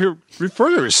 her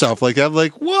refer to herself like that. I'm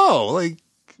like, whoa,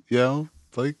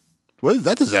 what?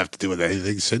 That doesn't have to do with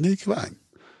anything, Cindy. Come on.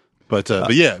 But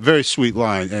yeah, very sweet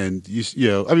line. And,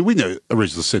 we know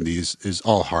original Cindy is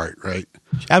all heart, right?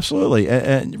 Absolutely.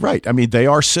 And right. I mean, they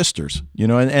are sisters,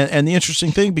 and the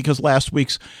interesting thing, because last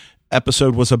week's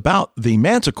episode was about the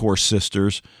Manticore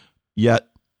sisters, yet,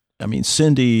 I mean,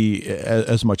 Cindy,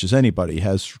 as much as anybody,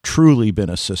 has truly been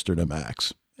a sister to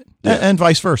Max, and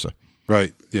vice versa.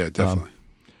 Right. Yeah, definitely.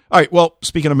 All right. Well,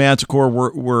 speaking of Manticore,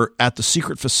 we're at the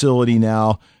secret facility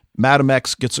now. Madam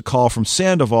X gets a call from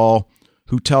Sandoval,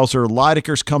 who tells her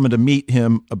Lydeker's coming to meet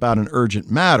him about an urgent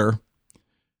matter.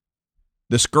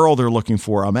 This girl they're looking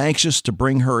for, I'm anxious to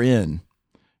bring her in.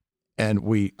 And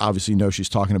we obviously know she's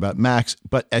talking about Max.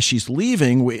 But as she's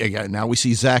leaving, now we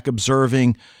see Zach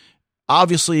observing.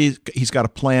 Obviously, he's got a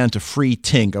plan to free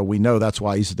Tinga. We know that's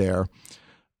why he's there.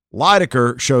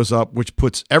 Lydeker shows up, which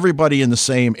puts everybody in the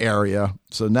same area.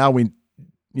 So now we,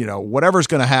 whatever's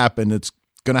going to happen, it's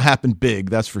going to happen big,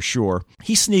 that's for sure.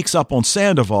 He sneaks up on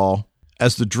Sandoval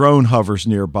as the drone hovers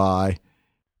nearby.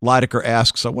 Lydeker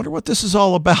asks, I wonder what this is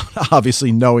all about,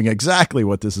 obviously knowing exactly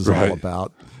what this is all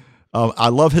about. I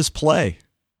love his play.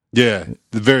 Yeah,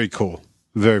 very cool.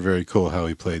 Very, very cool how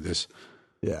he played this.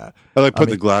 Yeah. I like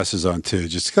putting the glasses on, too.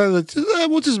 Just kind of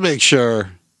we'll just make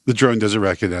sure the drone doesn't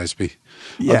recognize me.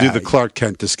 Yeah. I'll do the Clark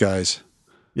Kent disguise.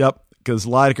 Yep, because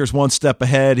Lydeker's one step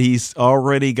ahead. He's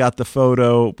already got the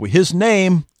photo with his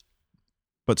name,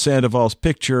 but Sandoval's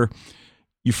picture.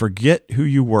 You forget who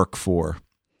you work for.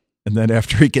 And then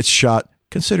after he gets shot,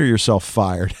 consider yourself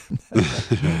fired,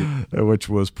 which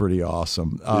was pretty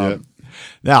awesome.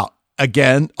 Now,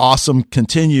 again, awesome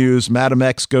continues. Madam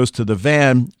X goes to the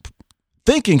van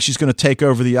thinking she's going to take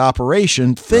over the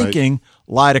operation, thinking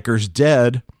Lydeker's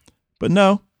dead. But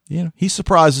no, he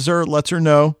surprises her, lets her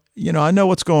know, I know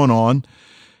what's going on.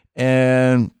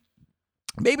 And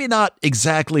maybe not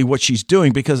exactly what she's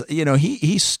doing because,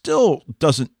 he still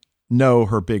doesn't know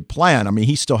her big plan. I mean,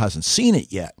 he still hasn't seen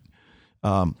it yet.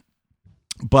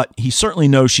 But he certainly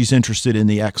knows she's interested in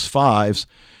the X5s.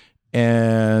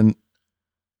 And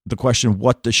the question,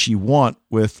 what does she want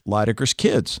with Lydeker's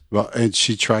kids? Well, and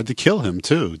she tried to kill him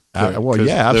too. Well,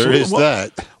 yeah, absolutely. There is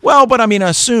that. Well, but I mean, I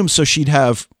assume so she'd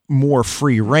have more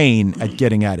free reign at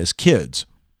getting at his kids.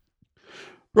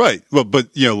 Right. Well,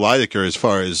 but, Lydeker, as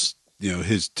far as,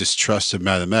 his distrust of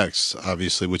Madam X,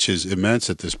 obviously, which is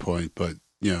immense at this point, but,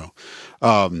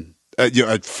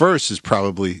 at first is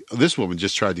probably, this woman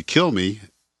just tried to kill me.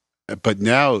 But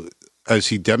now, as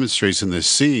he demonstrates in this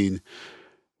scene,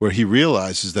 where he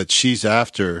realizes that she's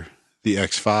after the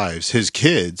X5s, his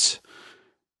kids,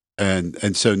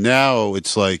 and so now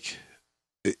it's like,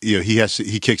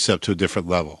 he kicks up to a different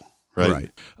level,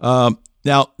 right? Right.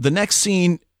 Now the next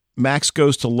scene, Max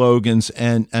goes to Logan's,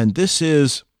 and this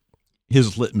is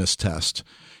his litmus test.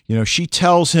 She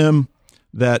tells him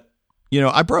that,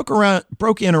 I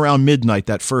broke in around midnight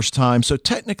that first time, so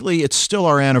technically it's still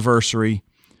our anniversary.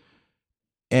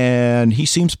 And he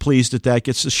seems pleased at that,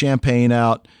 gets the champagne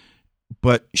out,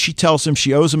 but she tells him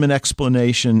she owes him an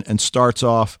explanation and starts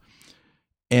off,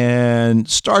 and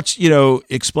starts,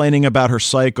 explaining about her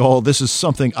cycle. This is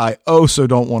something I so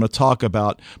don't want to talk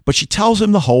about, but she tells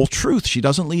him the whole truth. She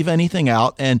doesn't leave anything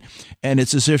out. And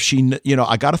it's as if she,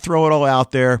 I got to throw it all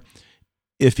out there.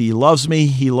 If he loves me,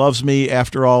 he loves me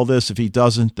after all this. If he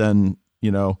doesn't, then,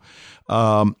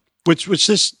 which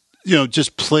this,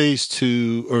 just plays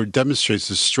to or demonstrates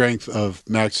the strength of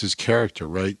Max's character,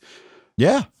 right?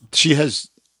 Yeah. She has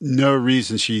no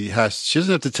reason. She doesn't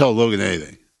have to tell Logan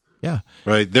anything. Yeah.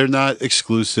 Right. They're not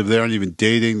exclusive. They aren't even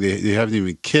dating. They haven't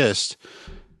even kissed.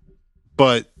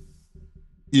 But,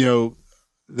 that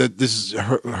this is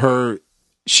her,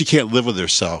 she can't live with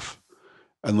herself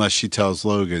unless she tells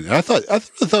Logan. And I thought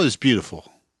it was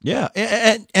beautiful. Yeah.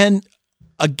 And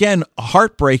again,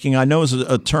 heartbreaking, I know is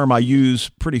a term I use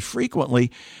pretty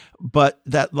frequently, but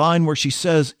that line where she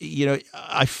says,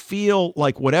 I feel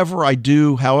like whatever I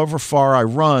do, however far I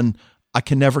run, I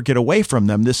can never get away from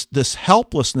them. This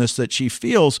helplessness that she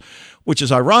feels, which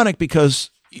is ironic because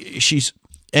she's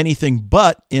anything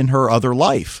but in her other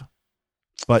life.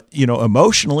 But,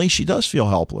 emotionally, she does feel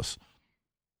helpless.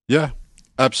 Yeah,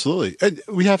 absolutely. And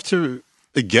we have to,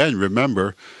 again,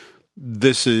 remember,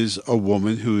 this is a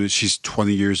woman she's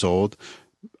 20 years old.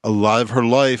 A lot of her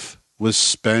life was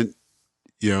spent,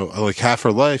 like half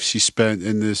her life she spent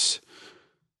in this,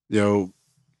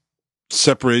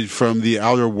 separated from the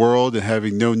outer world and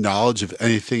having no knowledge of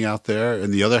anything out there.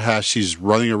 And the other half, she's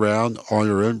running around on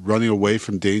her own, running away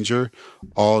from danger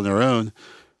all on her own.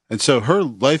 And so her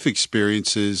life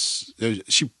experiences,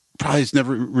 she probably has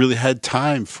never really had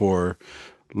time for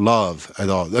love at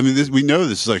all. I mean, we know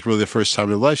this is like really the first time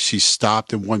in her life she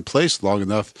stopped in one place long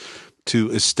enough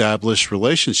to establish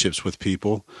relationships with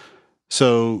people.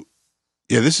 So,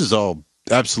 yeah, this is all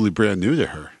absolutely brand new to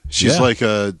her. She's like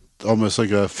almost like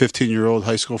a 15-year-old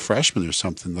high school freshman or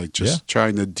something, like just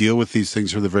trying to deal with these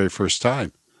things for the very first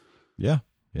time. Yeah.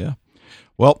 Yeah.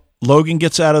 Well, Logan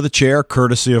gets out of the chair,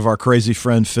 courtesy of our crazy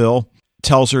friend Phil,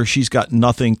 tells her she's got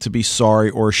nothing to be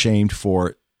sorry or ashamed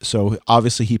for. So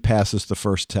obviously he passes the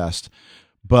first test,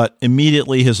 but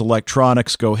immediately his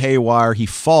electronics go haywire. He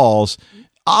falls,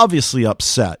 obviously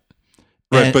upset.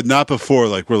 Right. But not before,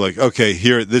 we're like, okay,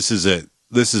 here, this is it.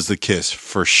 This is the kiss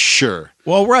for sure.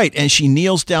 Well, right. And she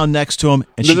kneels down next to him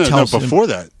and she tells him. Before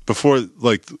that,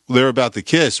 they're about to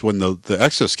kiss when the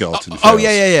exoskeleton fails. Oh,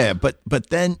 yeah. But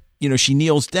then, she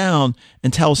kneels down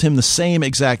and tells him the same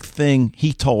exact thing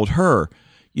he told her.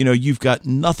 You've got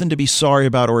nothing to be sorry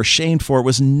about or ashamed for. It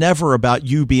was never about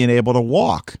you being able to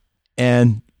walk.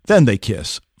 And then they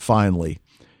kiss, finally.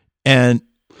 And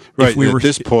right. At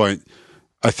this point,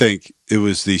 I think it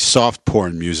was the soft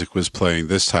porn music was playing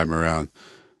this time around.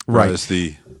 Right. Whereas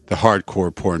the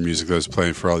hardcore porn music that was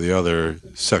playing for all the other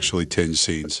sexually tinged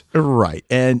scenes. Right.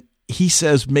 And he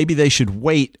says maybe they should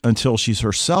wait until she's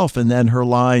herself. And then her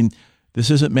line, this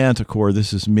isn't Manticore,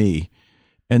 this is me.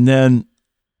 And then,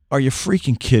 are you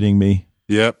freaking kidding me?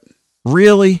 Yep.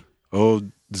 Really? Oh,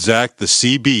 Zach, the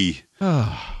CB.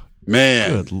 Oh,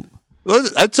 man.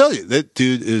 Good. I tell you, that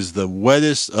dude is the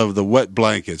wettest of the wet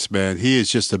blankets, man. He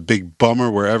is just a big bummer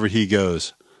wherever he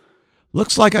goes.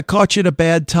 Looks like I caught you at a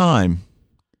bad time.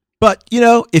 But,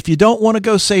 if you don't want to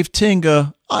go save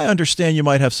Tinga, I understand you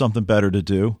might have something better to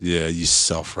do. Yeah, you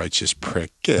self-righteous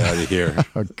prick. Get out of here.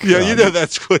 Oh, yeah,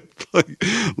 that's what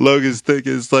Logan's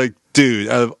thinking. It's like, dude,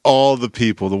 out of all the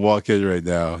people to walk in right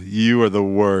now, you are the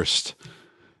worst.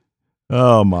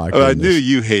 Oh, my goodness. I knew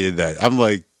you hated that. I'm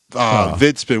like,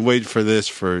 Vince's been waiting for this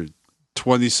for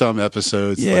 20-some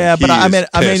episodes. Yeah, but I mean,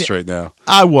 right now.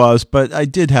 I was, but I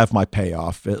did have my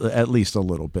payoff, at least a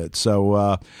little bit.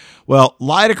 So,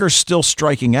 Lydeker's still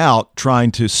striking out,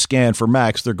 trying to scan for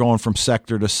Max. They're going from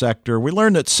sector to sector. We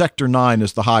learned that Sector 9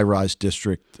 is the high-rise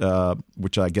district,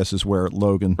 which I guess is where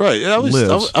Logan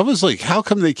lives. I was like, how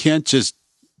come they can't just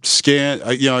scan?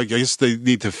 I guess they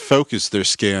need to focus their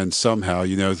scan somehow.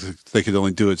 They could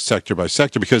only do it sector by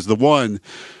sector because the one,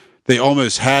 they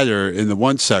almost had her in the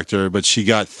one sector, but she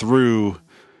got through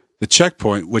the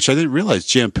checkpoint, which I didn't realize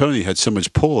Jamponi had so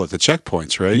much pull at the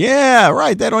checkpoints, right? Yeah,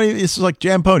 right. It's like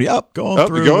Jamponi. Going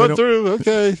through. Going through.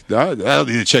 Okay. I don't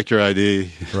need to check your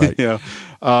ID. Right.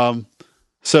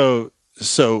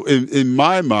 So in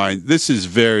my mind, this is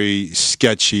very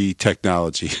sketchy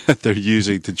technology that they're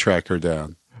using to track her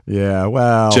down. Yeah,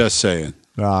 well. Just saying.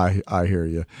 I hear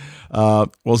you.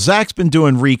 Zach's been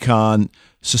doing recon,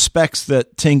 suspects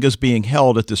that Tinga's being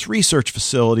held at this research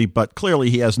facility, but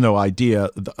clearly he has no idea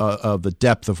of the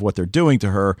depth of what they're doing to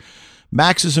her.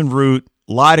 Max is en route.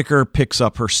 Lydeker picks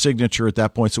up her signature at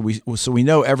that point, so we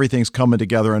know everything's coming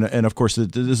together. And of course,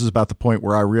 this is about the point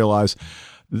where I realize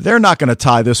They're not going to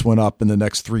tie this one up in the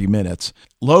next 3 minutes.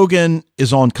 Logan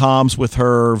is on comms with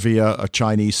her via a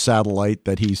Chinese satellite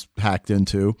that he's hacked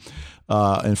into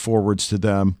and forwards to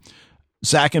them.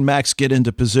 Zach and Max get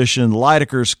into position.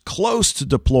 Lydeker's close to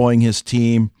deploying his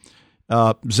team.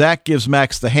 Zach gives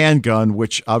Max the handgun,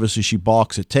 which obviously she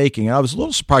balks at taking. I was a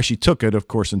little surprised she took it, of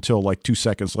course, until like 2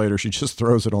 seconds later, she just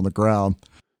throws it on the ground.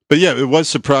 But yeah, it was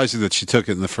surprising that she took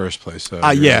it in the first place. So,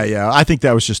 yeah. I think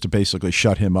that was just to basically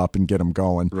shut him up and get him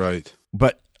going. Right.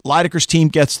 But Lydeker's team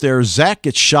gets there. Zach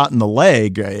gets shot in the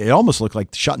leg. It almost looked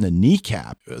like shot in the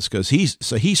kneecap because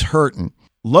he's hurting.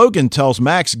 Logan tells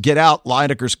Max, get out.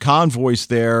 Lydeker's convoy's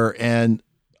there. And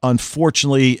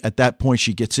unfortunately, at that point,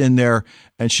 she gets in there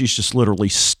and she's just literally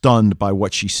stunned by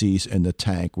what she sees in the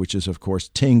tank, which is, of course,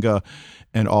 Tinga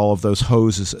and all of those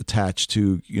hoses attached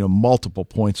to, multiple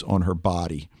points on her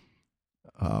body.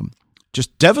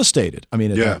 Just devastated. I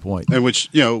mean, at that point. And which,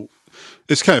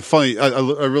 it's kind of funny. I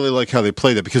really like how they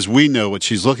played it because we know what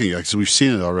she's looking at because we've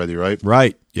seen it already, right?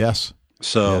 Right. Yes.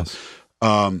 So,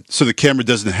 so the camera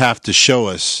doesn't have to show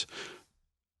us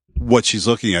what she's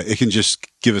looking at. It can just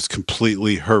give us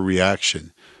completely her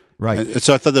reaction. Right. And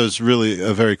so I thought that was really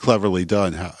very cleverly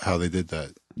done how they did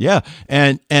that. Yeah.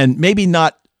 And maybe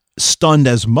not stunned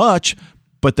as much,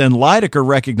 but then Lydeker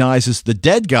recognizes the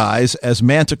dead guys as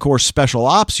Manticore's special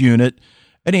ops unit,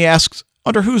 and he asks,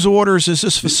 under whose orders is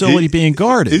this facility being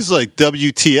guarded? He's like,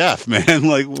 WTF, man.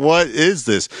 Like, what is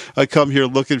this? I come here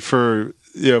looking for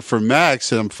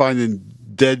Max, and I'm finding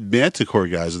dead Manticore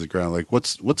guys on the ground. Like,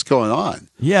 what's going on?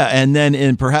 Yeah, and then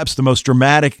in perhaps the most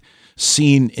dramatic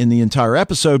scene in the entire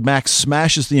episode, Max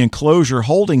smashes the enclosure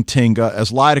holding Tinga as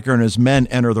Lydeker and his men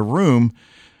enter the room.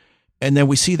 And then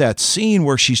we see that scene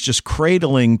where she's just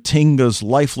cradling Tinga's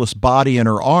lifeless body in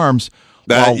her arms.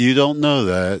 You don't know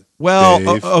that. Well,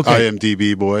 Dave, okay.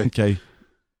 IMDb boy. Okay.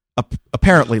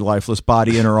 Apparently lifeless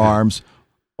body in her arms.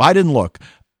 I didn't look.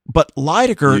 But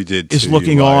Lydeker is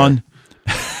looking on.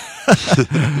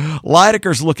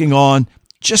 Lydeker's looking on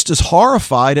just as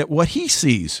horrified at what he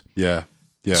sees. Yeah.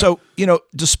 Yeah. So,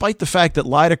 despite the fact that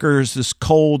Lydeker is this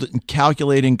cold and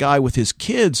calculating guy with his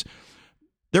kids,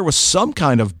 there was some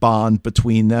kind of bond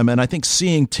between them. And I think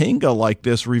seeing Tinga like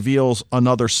this reveals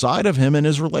another side of him and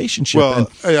his relationship.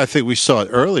 Well, I think we saw it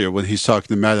earlier when he's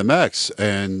talking to Madam X,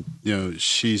 and,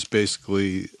 she's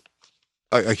basically,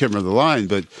 I can't remember the line,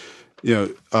 but,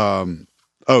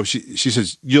 she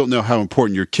says, you don't know how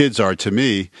important your kids are to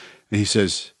me. And he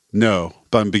says, no,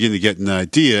 but I'm beginning to get an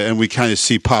idea. And we kind of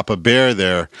see Papa Bear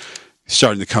there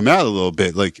starting to come out a little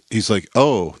bit. Like, he's like,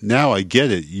 oh, now I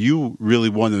get it. You really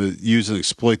want to use and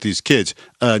exploit these kids.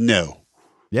 No.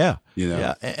 Yeah.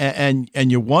 Yeah.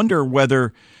 And you wonder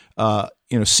whether,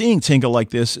 seeing Tinga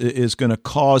like this is going to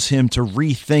cause him to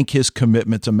rethink his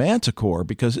commitment to Manticore,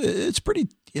 because it's pretty,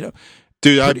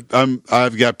 Dude,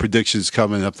 I've got predictions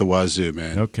coming up the wazoo,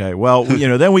 man. Okay. Well,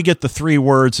 then we get the 3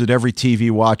 words that every TV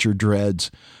watcher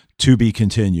dreads: to be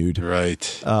continued.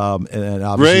 Right. And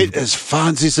obviously, right as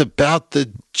Fonzie's about to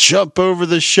jump over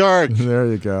the shark. There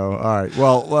you go. All right.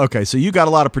 Well, okay. So you got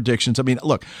a lot of predictions. I mean,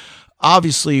 look,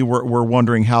 obviously we're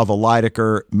wondering how the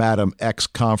Lydeker Madam X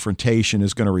confrontation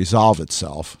is going to resolve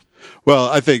itself. Well,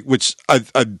 I think, which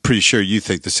I'm pretty sure you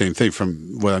think the same thing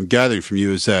from what I'm gathering from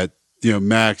you, is that,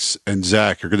 Max and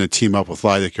Zach are going to team up with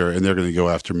Lydeker and they're going to go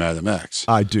after Madam X.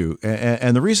 I do.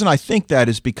 And the reason I think that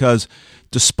is because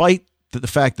despite the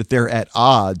fact that they're at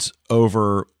odds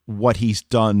over what he's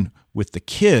done with the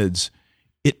kids,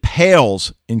 it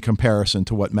pales in comparison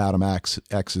to what Madam X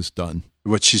has done.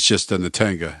 What she's just done to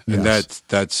Tinga. And yes.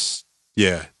 that's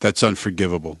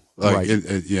unforgivable. Like,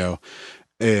 right.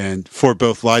 And for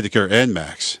both Lydeker and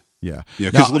Max. Yeah.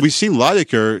 Because we've seen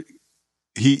Lydeker,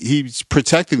 he's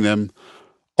protecting them,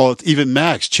 even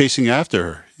Max chasing after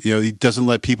her. He doesn't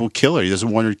let people kill her. He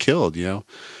doesn't want her killed,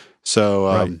 So,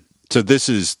 right. So this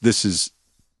is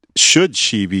should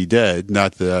she be dead?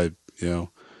 Not that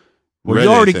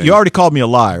Well, you already called me a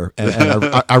liar, and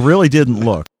I really didn't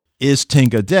look. Is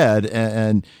Tinga dead?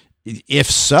 And if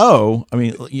so, I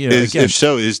mean, if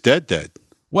so, is dead?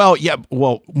 Well, yeah.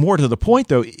 Well, more to the point,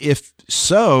 though, if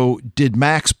so, did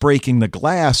Max breaking the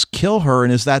glass kill her,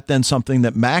 and is that then something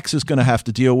that Max is going to have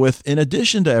to deal with in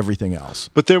addition to everything else?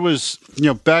 But there was,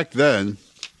 back then.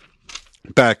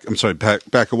 Back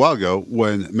a while ago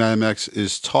when Madam X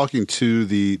is talking to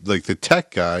the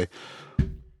tech guy,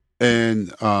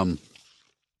 and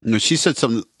she said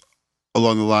something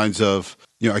along the lines of,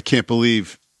 I can't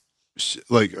believe,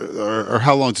 or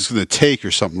how long it's going to take,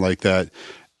 or something like that,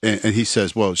 and he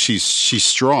says, well, she's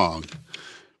strong,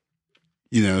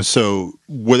 so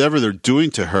whatever they're doing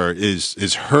to her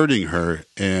is hurting her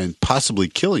and possibly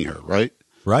killing her, right?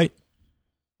 Right.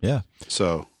 Yeah.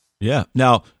 So yeah.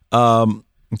 Now,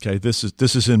 okay, this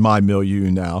is in my milieu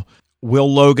now.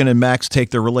 Will Logan and Max take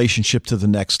their relationship to the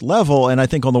next level? And I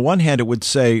think on the one hand, it would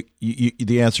say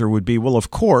the answer would be, well,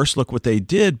 of course, look what they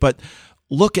did. But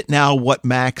look at now what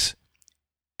Max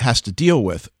has to deal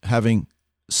with, having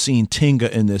seen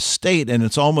Tinga in this state. And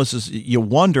it's almost as you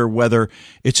wonder whether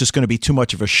it's just going to be too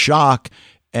much of a shock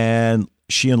and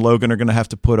she and Logan are going to have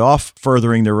to put off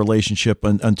furthering their relationship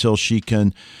until she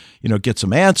can, get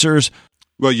some answers.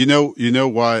 Well, you know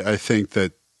why I think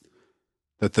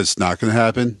that's not going to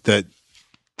happen, that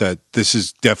this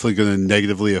is definitely going to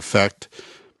negatively affect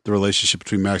the relationship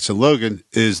between Max and Logan,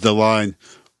 is the line,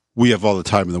 "We have all the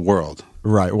time in the world."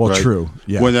 Right. Well, right? True.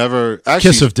 Yeah. Whenever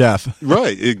kiss of death.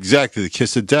 Right. Exactly. The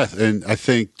kiss of death. And I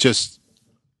think just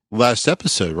last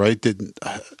episode, right?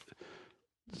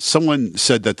 Someone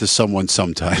said that to someone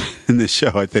sometime in this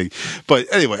show, I think. But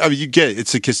anyway, I mean, you get it.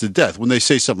 It's a kiss of death. When they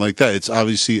say something like that, it's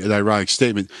obviously an ironic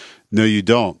statement. No, you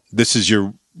don't. This is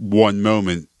your one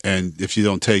moment, and if you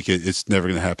don't take it, it's never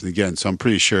going to happen again. So I'm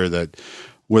pretty sure that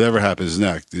whatever happens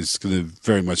next is going to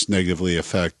very much negatively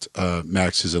affect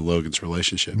Max's and Logan's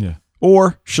relationship. Yeah.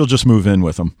 Or she'll just move in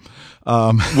with him.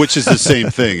 Which is the same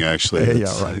thing, actually.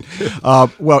 Yeah, right.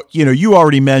 Well, you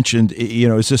already mentioned,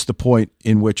 is this the point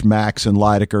in which Max and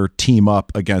Lydecker team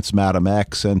up against Madam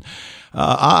X? And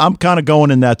I'm kind of going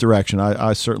in that direction.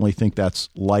 I certainly think that's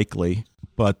likely.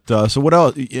 But so what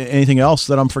else? Anything else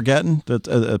that I'm forgetting? That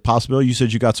a possibility? You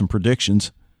said you got some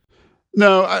predictions.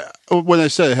 No, when I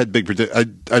said I had big I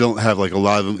don't have like a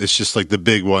lot of them. It's just like the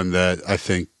big one that I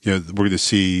think we're going to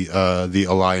see the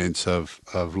alliance of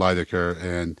Lydecker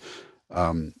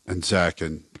and Zach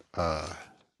and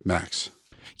Max.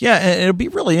 Yeah, and it'll be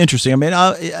really interesting. I mean,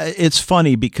 it's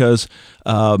funny because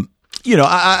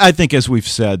I think, as we've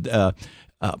said,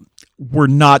 we're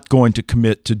not going to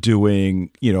commit to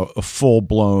doing a full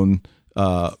blown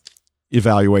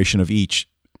evaluation of each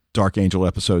Dark Angel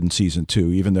episode in season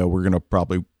 2, even though we're going to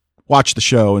probably watch the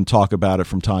show and talk about it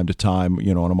from time to time,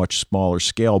 on a much smaller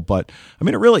scale. But I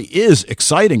mean, it really is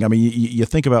exciting. I mean, you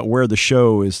think about where the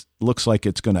show looks like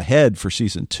it's going to head for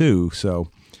season 2.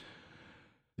 So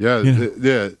yeah.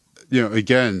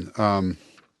 Again,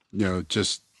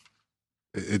 just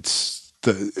it's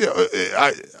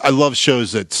I love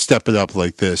shows that step it up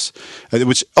like this,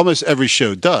 which almost every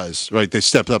show does, right? They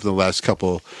step it up in the last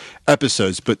couple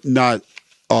episodes, but not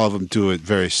all of them do it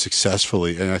very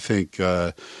successfully. And I think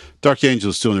Dark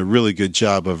Angel is doing a really good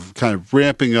job of kind of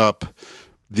ramping up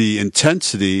the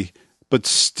intensity, but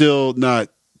still not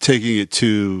taking it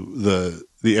to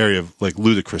the area of like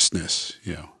ludicrousness,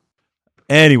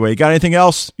 Anyway, you got anything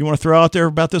else you want to throw out there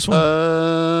about this one?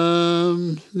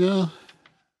 No,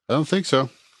 I don't think so.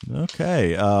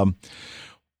 Okay.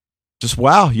 Just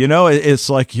wow. It's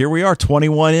like, here we are,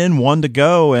 21 in, 1 to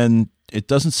go. And it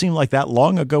doesn't seem like that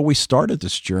long ago we started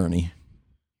this journey.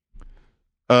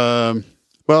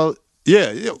 Well,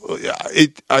 yeah,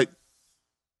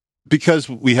 because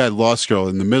we had Lost Girl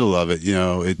in the middle of it,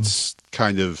 it's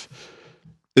kind of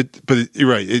but you're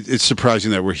right. It's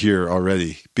surprising that we're here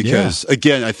already because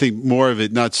again, I think more of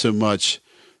it, not so much,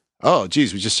 oh,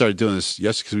 geez, we just started doing this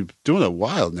yesterday because we've been doing it a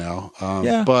while now.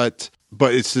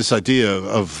 But it's this idea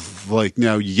of like,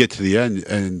 now you get to the end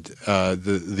and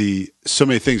the so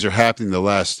many things are happening the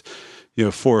last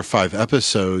 4 or 5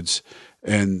 episodes,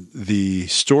 and the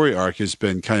story arc has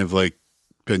been kind of like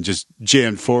been just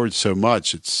jammed forward so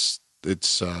much. It's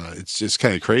just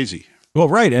kind of crazy. Well,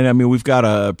 right, and I mean, we've got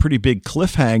a pretty big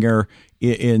cliffhanger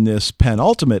in this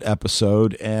penultimate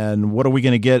episode, and what are we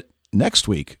going to get next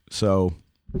week? So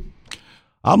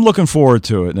I'm looking forward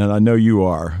to it, and I know you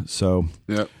are. So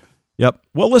Yep.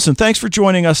 Well, listen, thanks for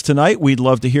joining us tonight. We'd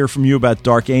love to hear from you about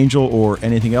Dark Angel or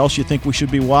anything else you think we should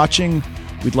be watching.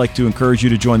 We'd like to encourage you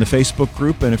to join the Facebook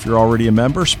group, and if you're already a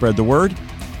member, spread the word.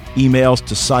 Emails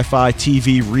to sci-fi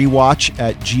TV rewatch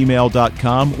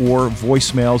 @gmail.com or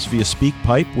voicemails via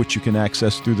SpeakPipe, which you can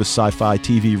access through the Sci-Fi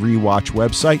TV Rewatch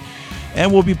website.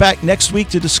 And we'll be back next week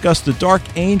to discuss the Dark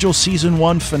Angel Season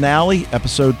 1 finale,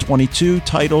 Episode 22,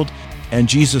 titled And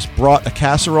Jesus Brought a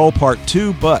Casserole Part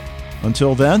 2. But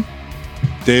until then...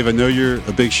 Dave, I know you're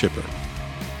a big shipper.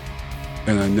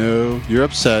 And I know you're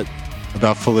upset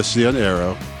about Felicity on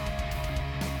Arrow.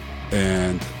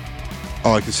 And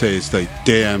all I can say is, like,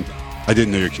 damn, I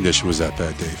didn't know your condition was that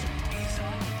bad, Dave.